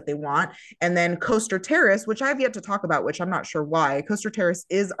whatever it is that they want. And then Coaster Terrace, which I've yet to talk about, which I'm not sure why. Coaster Terrace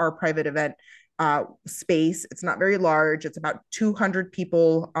is our private event space. It's not very large. It's about 200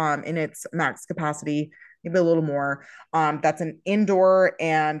 people in its max capacity, maybe a little more. That's an indoor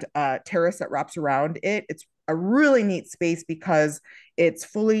and terrace that wraps around it. It's a really neat space because it's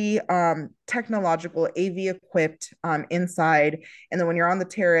fully technological, AV equipped inside. And then when you're on the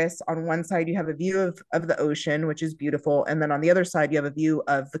terrace, on one side, you have a view of the ocean, which is beautiful. And then on the other side, you have a view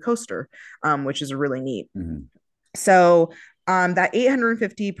of the coaster, which is really neat. So that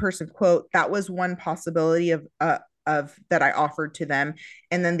 850 person quote, that was one possibility of that I offered to them.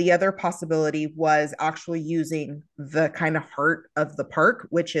 And then the other possibility was actually using the kind of heart of the park,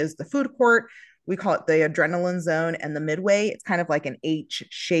 which is the food court. We call it the adrenaline zone and the midway. It's kind of like an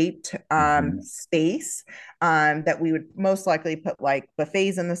H-shaped Mhm. space that we would most likely put like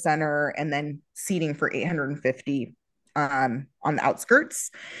buffets in the center and then seating for 850 on the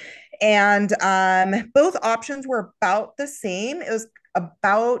outskirts. And both options were about the same. It was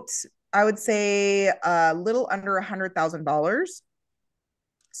about, I would say, a little under $100,000.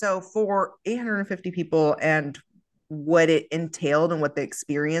 So for 850 people and what it entailed and what the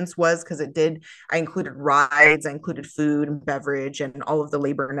experience was, because I included rides, I included food and beverage and all of the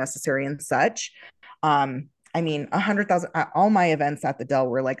labor necessary and such. I mean, 100,000, all my events at the Dell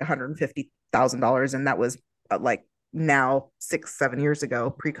were like $150,000. And that was like now 6, 7 years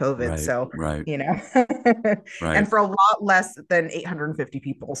ago, pre-COVID. Right, So, right, you know, and right. for a lot less than 850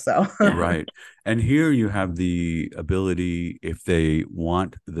 people. So, Right. And here you have the ability, if they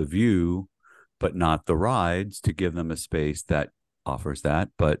want the view, but not the rides, to give them a space that offers that.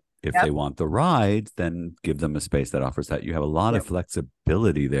 But if they yep. want the rides, then give them a space that offers that. You have a lot of Yep.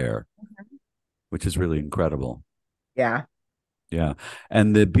 flexibility there, which is really incredible. Yeah. Yeah.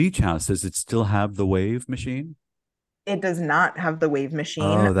 And the beach house, does it still have the wave machine? It does not have the wave machine.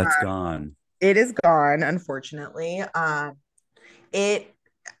 Oh, that's gone. It is gone, unfortunately. It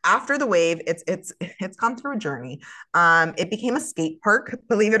After the wave, it's gone through a journey. It became a skate park,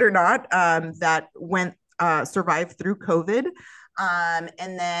 believe it or not, that went survived through COVID.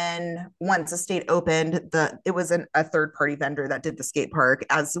 And then once the state opened, it was a third party vendor that did the skate park,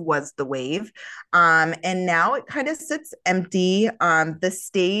 as was the wave. And now it kind of sits empty. The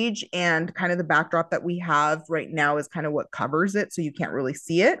stage and kind of the backdrop that we have right now is kind of what covers it, so you can't really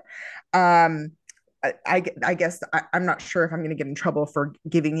see it. Um, I guess I'm not sure if I'm going to get in trouble for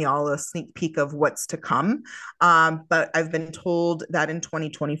giving you all a sneak peek of what's to come. But I've been told that in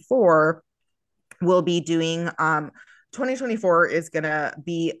 2024, we'll be doing 2024 is going to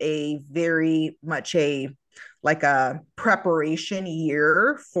be a very much a like a preparation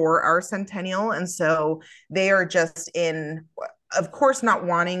year for our centennial. And so they are just in, of course, not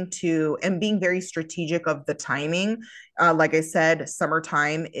wanting to and being very strategic of the timing. Like I said,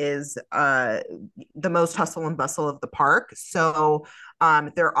 summertime is the most hustle and bustle of the park. So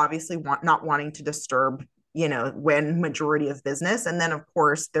they're obviously not wanting to disturb, when majority of business. And then, of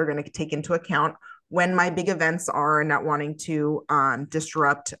course, they're going to take into account when my big events are and not wanting to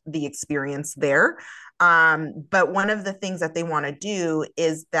disrupt the experience there. But one of the things that they want to do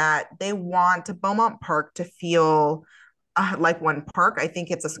is that they want Beaumont Park to feel like one park. I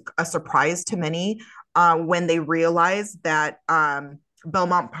think it's a surprise to many when they realize that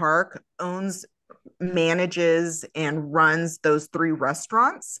Belmont Park manages and runs those three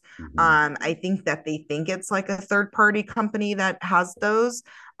restaurants. Mhm. I think that they think it's like a third party company that has those.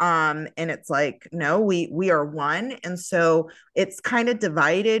 And it's like, no, we are one. And so it's kind of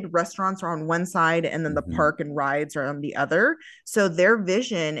divided. Restaurants are on one side and then the Mhm. park and rides are on the other. So their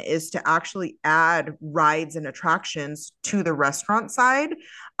vision is to actually add rides and attractions to the restaurant side.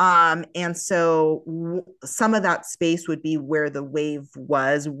 And so some of that space would be where the wave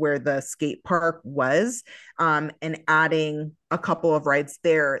was, where the skate park was, and adding a couple of rides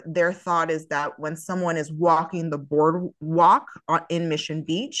there. Their thought is that when someone is walking the boardwalk in Mission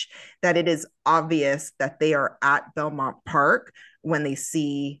Beach, that it is obvious that they are at Belmont Park when they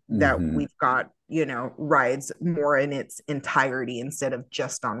see that Mhm. we've got, rides more in its entirety instead of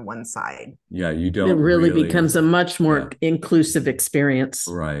just on one side. Yeah, you It don't really really, becomes a much yeah, more inclusive experience.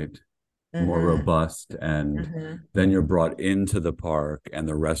 right. More Mm-hmm. robust. And Mm-hmm. then you're brought into the park and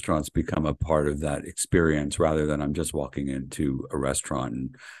the restaurants become a part of that experience rather than I'm just walking into a restaurant.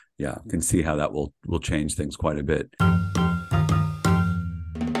 And yeah, I can see how that will change things quite a bit.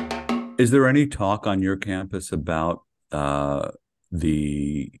 Is there any talk on your campus about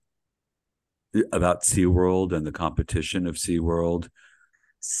the about SeaWorld and the competition of SeaWorld?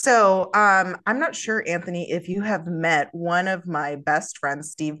 So, I'm not sure, Anthony, if you have met one of my best friends,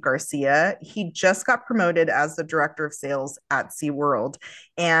 Steve Garcia. He just got promoted as the director of sales at SeaWorld.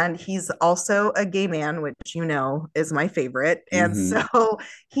 And he's also a gay man, which is my favorite. And so Mm-hmm.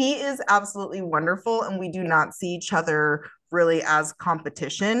 he is absolutely wonderful. And we do not see each other really as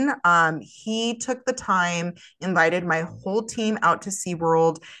competition. He took the time, invited my whole team out to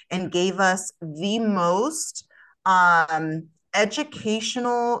SeaWorld, and gave us the most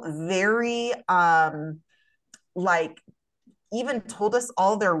educational, very like even told us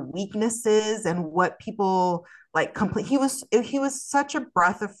all their weaknesses and what people like complete. He was such a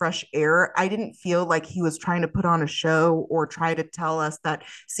breath of fresh air. I didn't feel like he was trying to put on a show or try to tell us that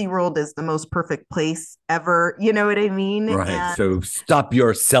SeaWorld is the most perfect place ever. You know what I mean? Right. And So stop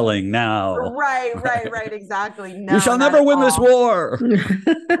your selling now. right, exactly. You No, shall not never at win this all. war.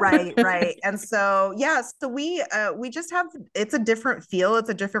 Right. And so yeah, so we just have, it's a different feel, it's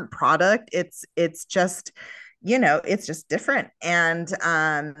a different product. It's just, it's just different. And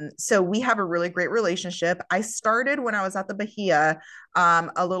so we have a really great relationship. I started when I was at the Bahia,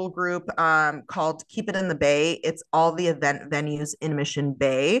 a little group called Keep It in the Bay. It's all the event venues in Mission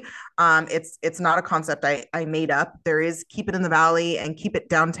Bay. It's not a concept I made up. There is Keep It in the Valley and Keep It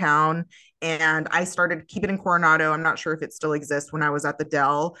Downtown. And I started Keep It in Coronado. I'm not sure if it still exists, when I was at the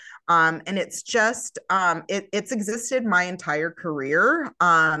Dell. And it's just, it's existed my entire career.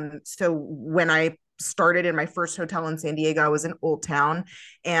 So when I started in my first hotel in San Diego, I was in Old Town,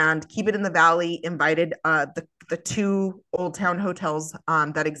 and Keep It in the Valley invited the two Old Town hotels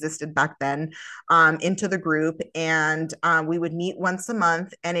that existed back then into the group. And we would meet once a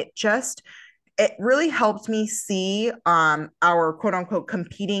month, and it really helped me see our quote unquote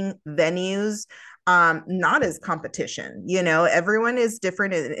competing venues not as competition. Everyone is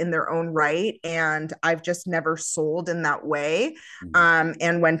different in their own right. And I've just never sold in that way.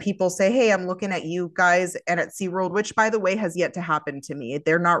 And when people say, hey, I'm looking at you guys and at SeaWorld, which by the way has yet to happen to me,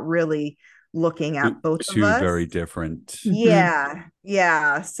 they're not really looking at both of Two us. very different.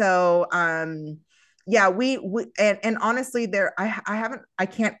 Yeah. So, yeah, we and honestly, I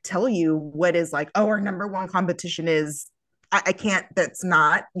can't tell you what is like, oh, our number one competition is. I can't. That's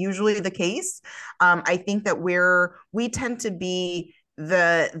not usually the case. I think that we tend to be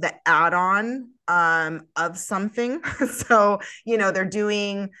the add-on of something. So they're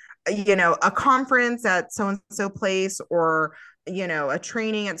doing a conference at so and so place, or a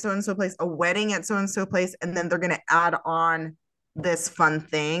training at so and so place, a wedding at so and so place, and then they're going to add on this fun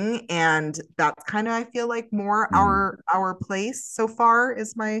thing. And that's kind of, I feel like, more our place so far,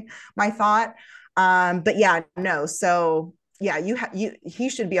 is my thought. But yeah, no, so yeah, he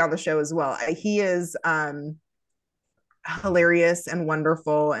should be on the show as well. He is hilarious and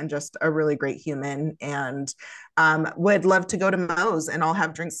wonderful and just a really great human, and would love to go to Moe's and all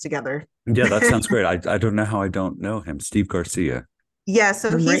have drinks together. Yeah, that sounds great. I don't know how I don't know him. Steve Garcia. Yeah,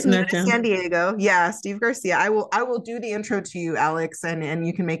 so he's writing new that to down. San Diego. Yeah, Steve Garcia. I will do the intro to you, Alex, and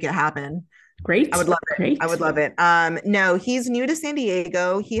you can make it happen. Great. I would love it. Great. I would love it. No, he's new to San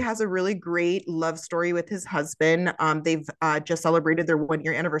Diego. He has a really great love story with his husband. They've just celebrated their 1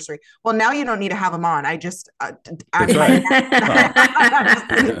 year anniversary. Well, now you don't need to have him on. I just, That's right.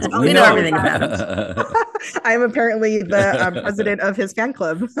 We know everything about him. I'm apparently the president of his fan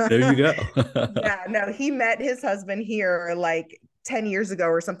club. There you go. Yeah, no, he met his husband here like 10 years ago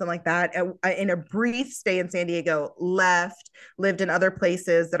or something like that, in a brief stay in San Diego, lived in other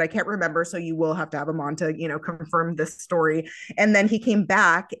places that I can't remember. So you will have to have him on to, confirm this story. And then he came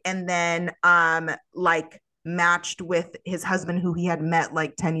back, and then like matched with his husband, who he had met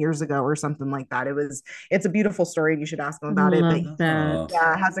like 10 years ago or something like that. It's a beautiful story, and you should ask him about it. But That.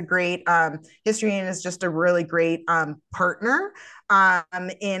 yeah, has a great history, and is just a really great partner.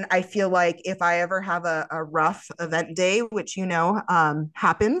 And I feel like if I ever have a rough event day, which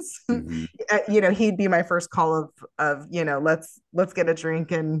happens, he'd be my first call of let's get a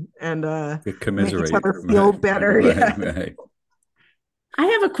drink and make each other feel better. Right. I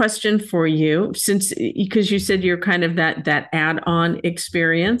have a question for you, because you said you're kind of that add-on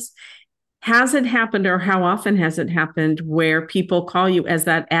experience. Has it happened, or how often has it happened, where people call you as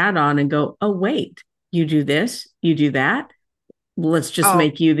that add-on and go, oh, wait, you do this, you do that? Let's just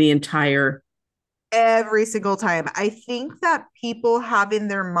make you the entire. Every single time. I think that people have in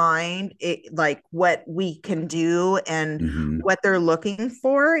their mind like what we can do and what they're looking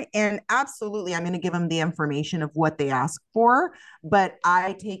for. And absolutely, I'm going to give them the information of what they ask for, but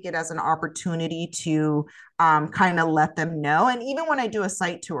I take it as an opportunity to kind of let them know. And even when I do a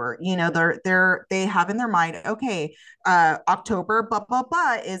site tour, they have in their mind, okay, October, blah, blah,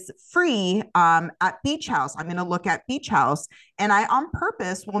 blah is free at Beach House. I'm going to look at Beach House, and I on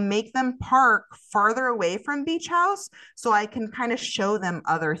purpose will make them park farther away from Beach House so I can kind of show them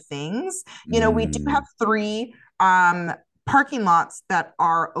other things. We do have 3 parking lots that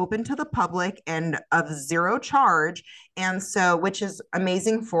are open to the public and of zero charge. And so, which is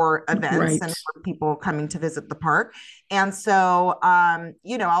amazing for events and for people coming to visit the park. And so,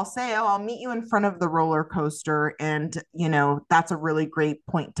 I'll say, I'll meet you in front of the roller coaster. And, that's a really great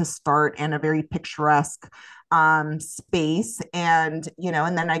point to start, and a very picturesque space. And,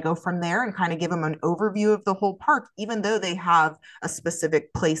 and then I go from there and kind of give them an overview of the whole park, even though they have a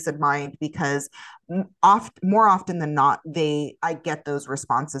specific place in mind, because more often than not, I get those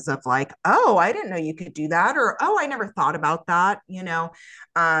responses of like, oh, I didn't know you could do that, or oh, I never thought about that,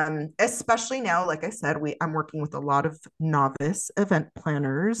 especially now, like I said, I'm working with a lot of novice event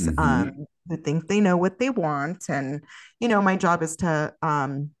planners who think they know what they want. And, my job is to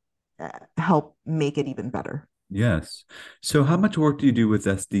help make it even better. Yes. So how much work do you do with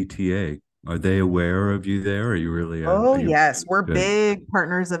SDTA? Are they aware of you there? Are you really Oh, are you yes, we're good? big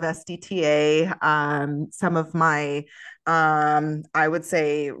partners of SDTA. Some of my I would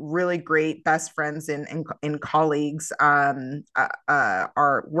say really great best friends and colleagues are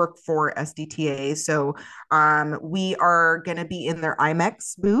work for SDTA. So we are going to be in their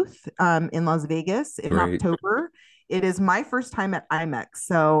IMEX booth in Las Vegas in Great. October. It is my first time at IMEX,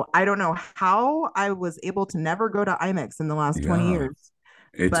 so I don't know how I was able to never go to IMEX in the last 20 Yeah. years,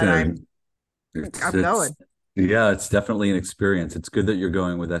 It's but a I'm it's going. yeah, it's definitely an experience. It's good that you're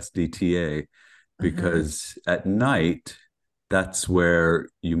going with SDTA because at night that's where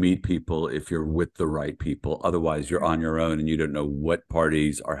you meet people if you're with the right people. Otherwise, you're on your own and you don't know what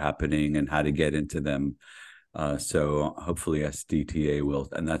parties are happening and how to get into them. So hopefully SDTA will,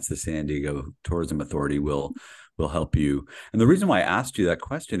 and that's the San Diego Tourism Authority, will help you. And the reason why I asked you that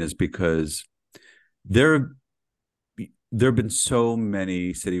question is because there have been so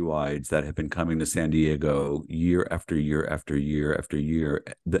many citywides that have been coming to San Diego year after year after year after year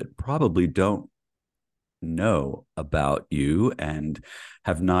that probably don't know about you and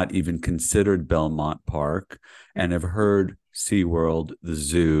have not even considered Belmont Park and have heard SeaWorld, the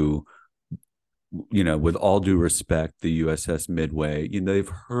zoo, with all due respect, the USS Midway, they've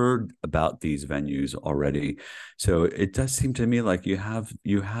heard about these venues already. So it does seem to me like you have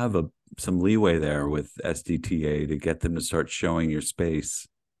some leeway there with SDTA to get them to start showing your space.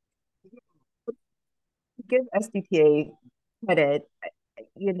 Give SDTA credit.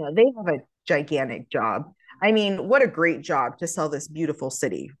 They have a gigantic job. I mean, what a great job to sell this beautiful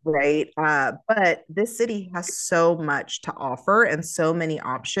city, right? But this city has so much to offer and so many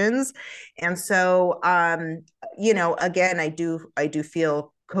options. And so, again, I do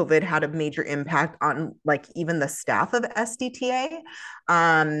feel COVID had a major impact on like even the staff of SDTA.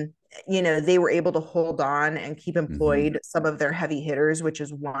 They were able to hold on and keep employed some of their heavy hitters, which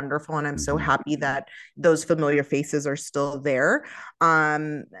is wonderful. And I'm so happy that those familiar faces are still there.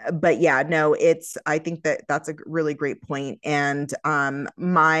 But yeah, no, I think that's a really great point. And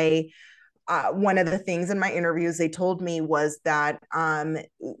one of the things in my interviews they told me was that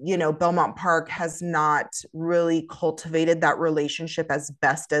Belmont Park has not really cultivated that relationship as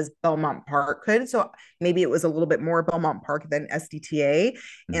best as Belmont Park could. So maybe it was a little bit more Belmont Park than SDTA.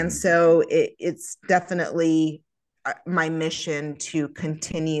 And so it's definitely my mission to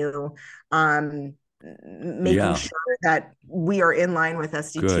continue making sure that we are in line with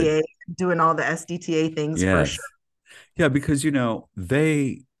SDTA, doing all the SDTA things for sure. Yeah, because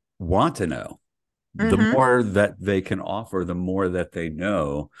they want to know. The more that they can offer, the more that they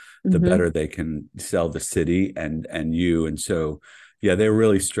know, the better they can sell the city and you. And so, yeah, they're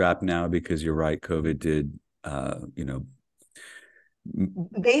really strapped now because you're right. COVID did,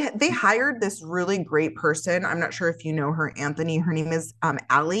 They hired this really great person. I'm not sure if you know her, Anthony. Her name is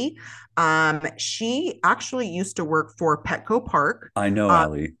Allie. She actually used to work for Petco Park. I know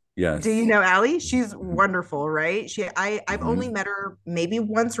Allie. Yes. Do you know Allie? She's wonderful, right? I've only met her maybe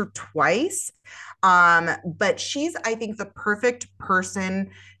once or twice. But she's, I think, the perfect person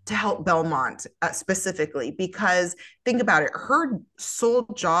to help Belmont specifically, because think about it. Her sole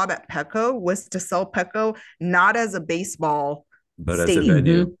job at Petco was to sell Petco, not as a baseball but stadium, as a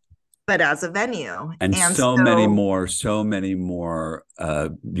venue. But as a venue. And so many more,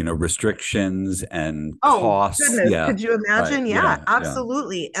 restrictions and costs. Goodness. Yeah. Could you imagine? Right. Yeah,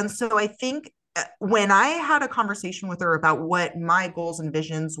 absolutely. And so I think when I had a conversation with her about what my goals and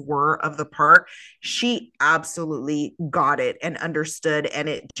visions were of the park, she absolutely got it and understood.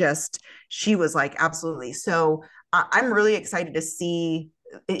 And she was like, absolutely. So I'm really excited to see.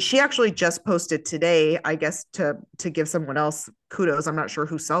 She actually just posted today, I guess, to give someone else kudos. I'm not sure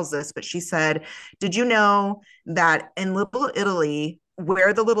who sells this, but she said, did you know that in Little Italy,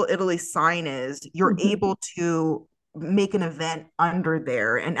 where the Little Italy sign is, you're able to make an event under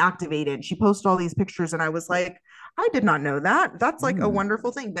there and activate it? She posted all these pictures and I was like, I did not know that. That's like a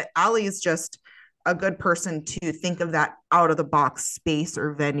wonderful thing. But Allie is just a good person to think of that out of the box space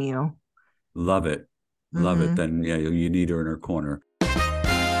or venue. Love it. Love it. Then yeah, you need her in her corner.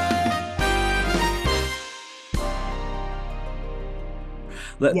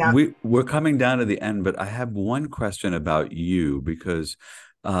 Yeah. We're coming down to the end, but I have one question about you because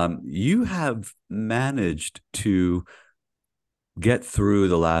you have managed to get through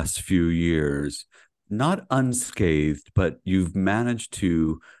the last few years, not unscathed, but you've managed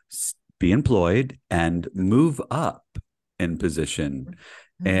to be employed and move up in position.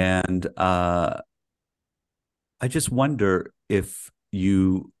 And I just wonder if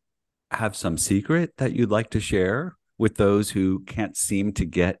you have some secret that you'd like to share with those who can't seem to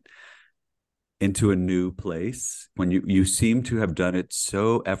get into a new place when you seem to have done it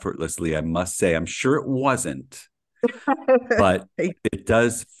so effortlessly. I must say, I'm sure it wasn't, but it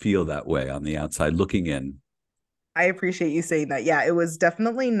does feel that way on the outside looking in. I appreciate you saying that. Yeah, it was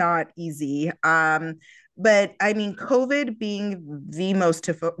definitely not easy. But I mean, COVID being the most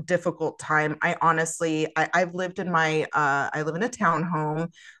difficult time, I've lived in I live in a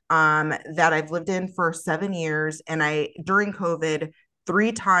townhome that I've lived in for 7 years. And during COVID,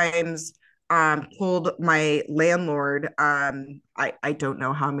 3 times told my landlord, I don't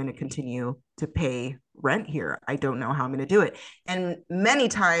know how I'm going to continue to pay rent here. I don't know how I'm going to do it. And many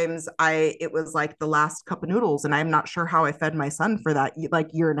times it was like the last cup of noodles, and I'm not sure how I fed my son for that like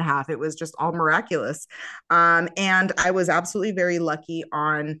year and a half. It was just all miraculous. And I was absolutely very lucky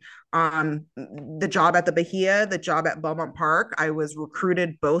on the job at the Bahia, the job at Belmont Park. I was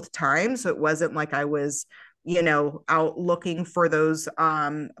recruited both times. So it wasn't like I was out looking for those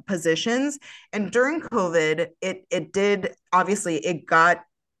positions. And during COVID, it did, obviously it got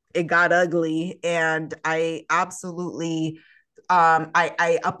ugly, and I absolutely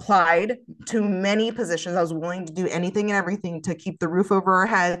I applied to many positions. I was willing to do anything and everything to keep the roof over our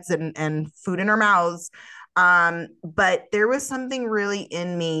heads and food in our mouths. But there was something really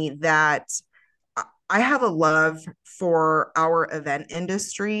in me that I have a love for our event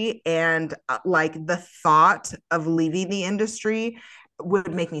industry, and like the thought of leaving the industry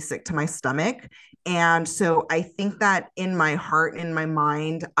would make me sick to my stomach. And so I think that in my heart and in my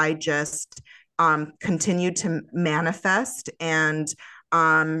mind, I just continue to manifest and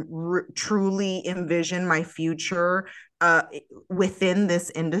truly envision my future within this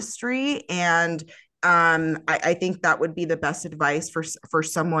industry. And I think that would be the best advice for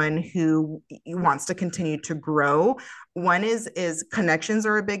someone who wants to continue to grow. One is connections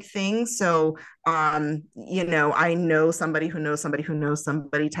are a big thing. So I know somebody who knows somebody who knows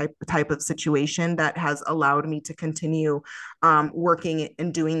somebody type of situation that has allowed me to continue working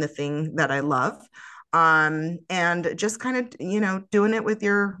and doing the thing that I love. And just kind of doing it with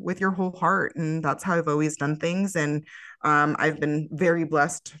your whole heart. And that's how I've always done things. And I've been very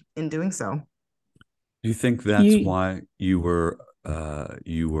blessed in doing so. Do you think that's why you were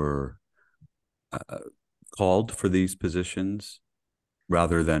called for these positions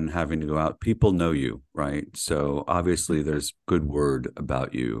rather than having to go out? People know you, right? So obviously there's good word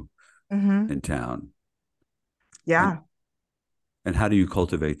about you in town. Yeah. And how do you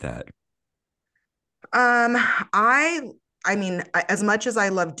cultivate that? I mean, as much as I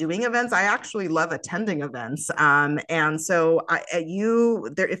love doing events, I actually love attending events. And so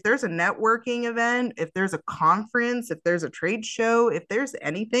if there's a networking event, if there's a conference, if there's a trade show, if there's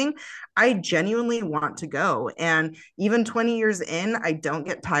anything, I genuinely want to go. And even 20 years in, I don't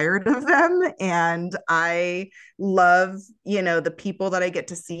get tired of them. And I love, the people that I get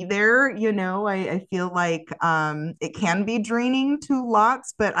to see there. I feel like it can be draining to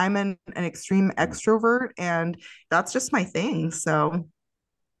lots, but I'm an extreme extrovert, and that's just my thing. So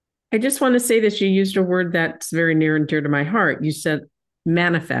I just want to say that you used a word that's very near and dear to my heart. You said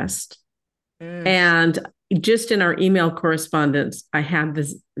manifest. And just in our email correspondence, I had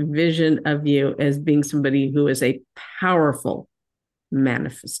this vision of you as being somebody who is a powerful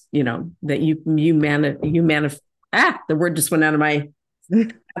manifest, that you manifest. The word just went out of my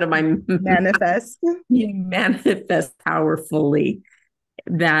manifest. You manifest powerfully.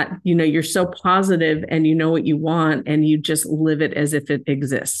 That you're so positive and you know what you want and you just live it as if it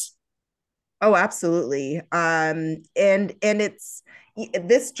exists. Oh, absolutely. And it's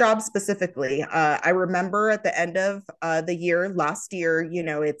this job specifically. I remember at the end of the year last year,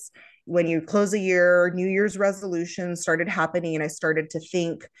 it's when you close a year, New Year's resolutions started happening, and I started to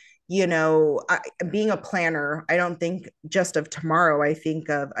think, being a planner, I don't think just of tomorrow. I think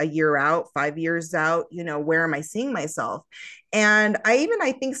of a year out, 5 years out, where am I seeing myself? And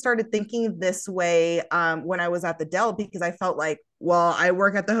I think started thinking this way when I was at the Del, because I felt like, well, I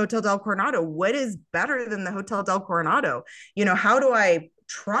work at the Hotel Del Coronado. What is better than the Hotel Del Coronado? How do I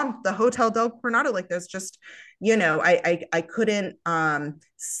trump the Hotel Del Coronado? Like there's just, I couldn't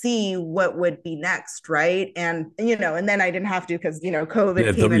see what would be next, right? And and then I didn't have to because COVID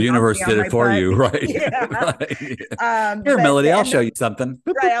The came and knocked universe me on did my it for butt. you, right? Yeah. Right. Here, But Melody, the I'll end show of you something.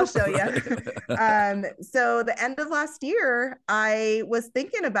 Right, I'll show you. Right. So the end of last year, I was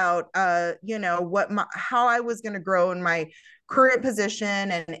thinking about, how I was going to grow in my current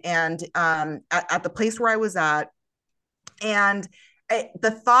position and at the place where I was at, and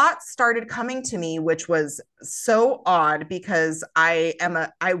the thought started coming to me, which was so odd because I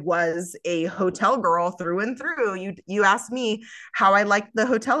was a hotel girl through and through. You asked me how I liked the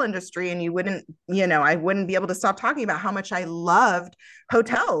hotel industry, and I wouldn't be able to stop talking about how much I loved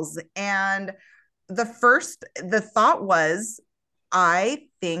hotels. And the thought was, I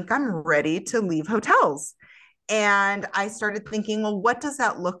think I'm ready to leave hotels. And I started thinking, well, what does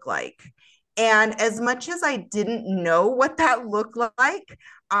that look like? And as much as I didn't know what that looked like,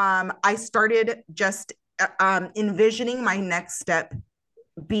 I started just envisioning my next step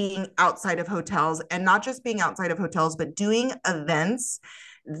being outside of hotels, and not just being outside of hotels, but doing events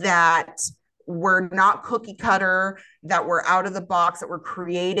that were not cookie cutter, that were out of the box, that were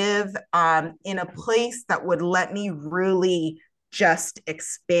creative, in a place that would let me really just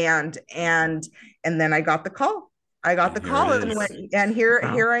expand. And then I got the call. And went, and here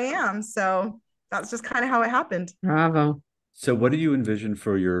I am. So that's just kind of how it happened. Bravo. So what do you envision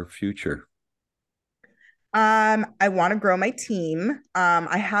for your future? I want to grow my team.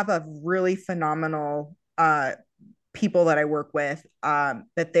 I have a really phenomenal people that I work with,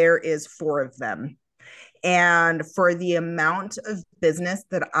 but there is 4 of them. And for the amount of business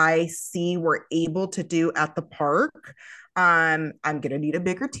that I see we're able to do at the park, I'm going to need a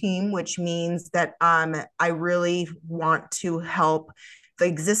bigger team, which means that I really want to help the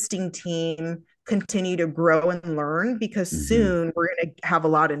existing team continue to grow and learn, because soon we're going to have a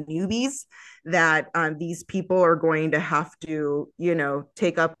lot of newbies that these people are going to have to,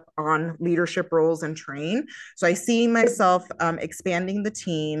 take up on leadership roles and train. So I see myself expanding the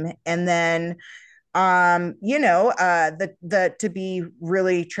team. And then to be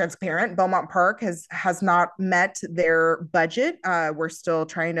really transparent, Belmont Park has not met their budget. We're still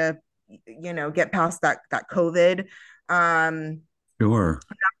trying to get past that COVID Sure.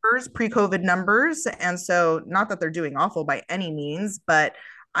 pre-COVID numbers. And so, not that they're doing awful by any means, but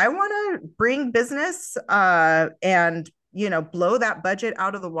I want to bring business and blow that budget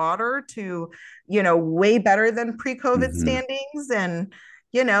out of the water to way better than pre-COVID standings. And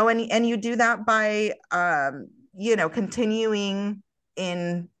and you do that by continuing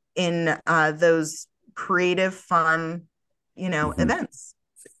in those creative, fun events.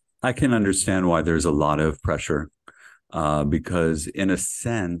 I can understand why there's a lot of pressure, because in a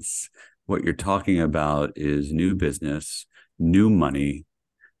sense, what you're talking about is new business, new money,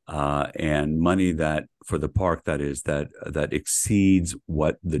 and money that for the park that exceeds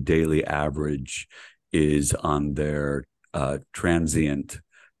what the daily average is on their transient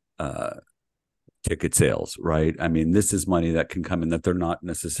ticket sales, right? I mean, this is money that can come in that they're not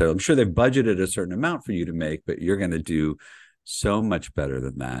necessarily, I'm sure they've budgeted a certain amount for you to make, but you're going to do so much better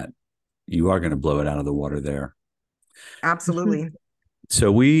than that. You are going to blow it out of the water there. Absolutely.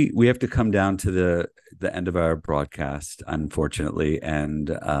 So we have to come down to the end of our broadcast, unfortunately, and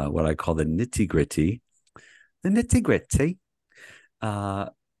what I call the nitty gritty,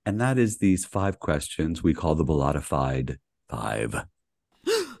 and that is these 5 questions we call the Bellatified 5.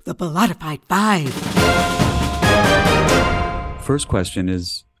 The Bellatified 5. First question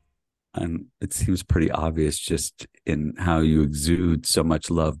is, and it seems pretty obvious just in how you exude so much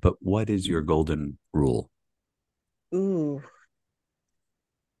love, but what is your golden rule? Ooh.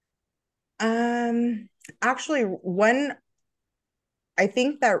 Actually, I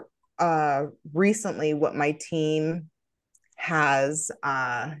think that recently what my team has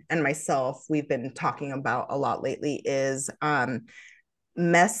and myself, we've been talking about a lot lately is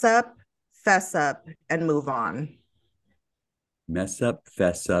mess up, fess up, and move on. Mess up,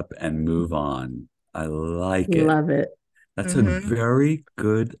 fess up, and move on. I like it. Love it. That's a very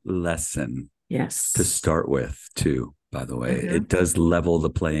good lesson. Yes. To start with, too, by the way. It does level the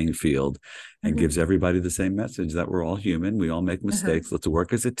playing field and gives everybody the same message that we're all human. We all make mistakes. Let's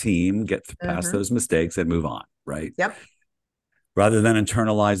work as a team, get past those mistakes and move on, right? Yep. Rather than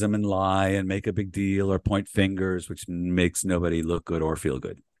internalize them and lie and make a big deal or point fingers, which makes nobody look good or feel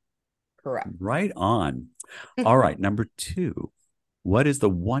good. Correct. Right on. All right. Number 2, what is the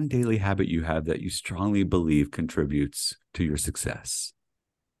one daily habit you have that you strongly believe contributes to your success?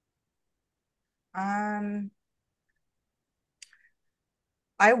 I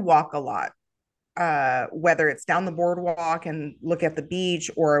walk a lot. whether it's down the boardwalk and look at the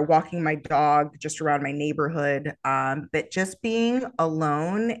beach or walking my dog just around my neighborhood. But just being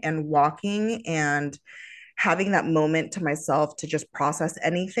alone and walking and having that moment to myself to just process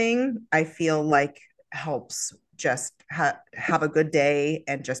anything, I feel like helps just have a good day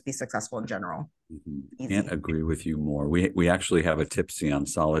and just be successful in general. Can't agree with you more. We actually have a tipsy on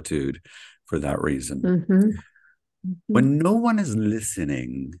solitude for that reason. When no one is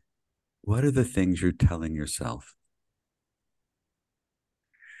listening, what are the things you're telling yourself?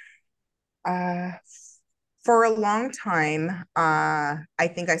 For a long time, I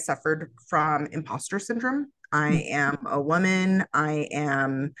think I suffered from imposter syndrome. I am a woman. I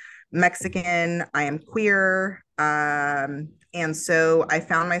am Mexican. I am queer. And so I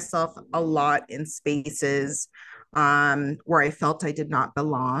found myself a lot in spaces where I felt I did not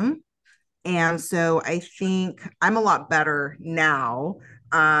belong. And so I think I'm a lot better now.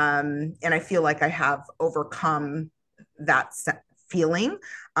 And I feel like I have overcome that feeling.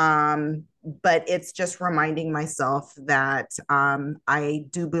 But it's just reminding myself that I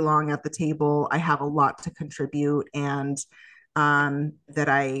do belong at the table. I have a lot to contribute, and that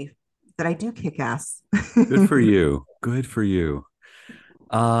I do kick ass. Good for you. Good for you.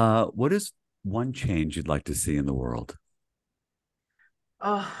 What is one change you'd like to see in the world?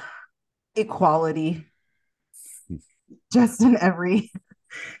 Oh, equality, just in every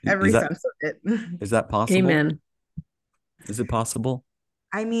sense of it. Is that possible? Amen. Is it possible?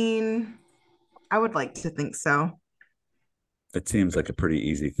 I mean, I would like to think so. It seems like a pretty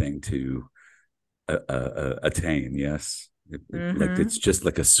easy thing to attain. Yes. Like it's just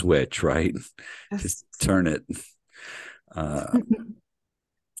like a switch, right? Just turn it. And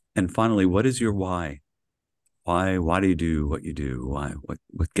finally, what is your why? Why do you do what you do? Why?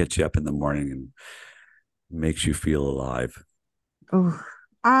 What gets you up in the morning and makes you feel alive? Oh,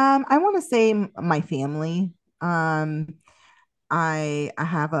 I want to say my family. I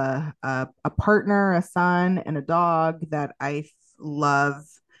have a partner, a son, and a dog that I love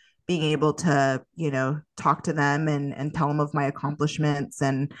being able to, talk to them and tell them of my accomplishments.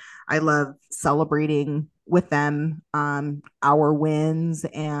 And I love celebrating with them our wins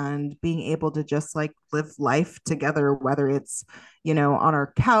and being able to just like live life together, whether it's, on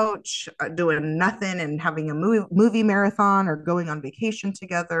our couch doing nothing and having a movie marathon or going on vacation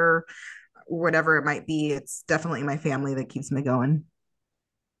together, whatever it might be. It's definitely my family that keeps me going.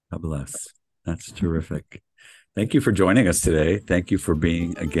 God bless. That's terrific. Thank you for joining us today. Thank you for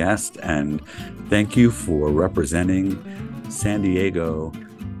being a guest, and thank you for representing San Diego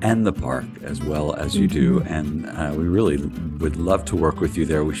and the park as well as you do. And we really would love to work with you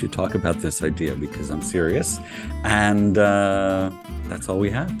there. We should talk about this idea because I'm serious. And that's all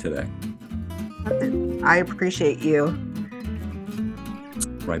we have today. I appreciate you.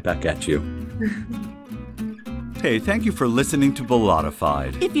 Right back at you. Hey, thank you for listening to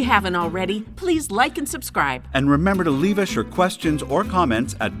Bellatified. If you haven't already, please like and subscribe. And remember to leave us your questions or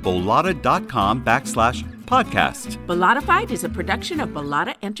comments at bolata.com/podcast. Bellatified is a production of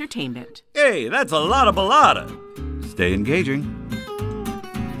Bellata Entertainment. Hey, that's a lot of Bellata. Stay engaging.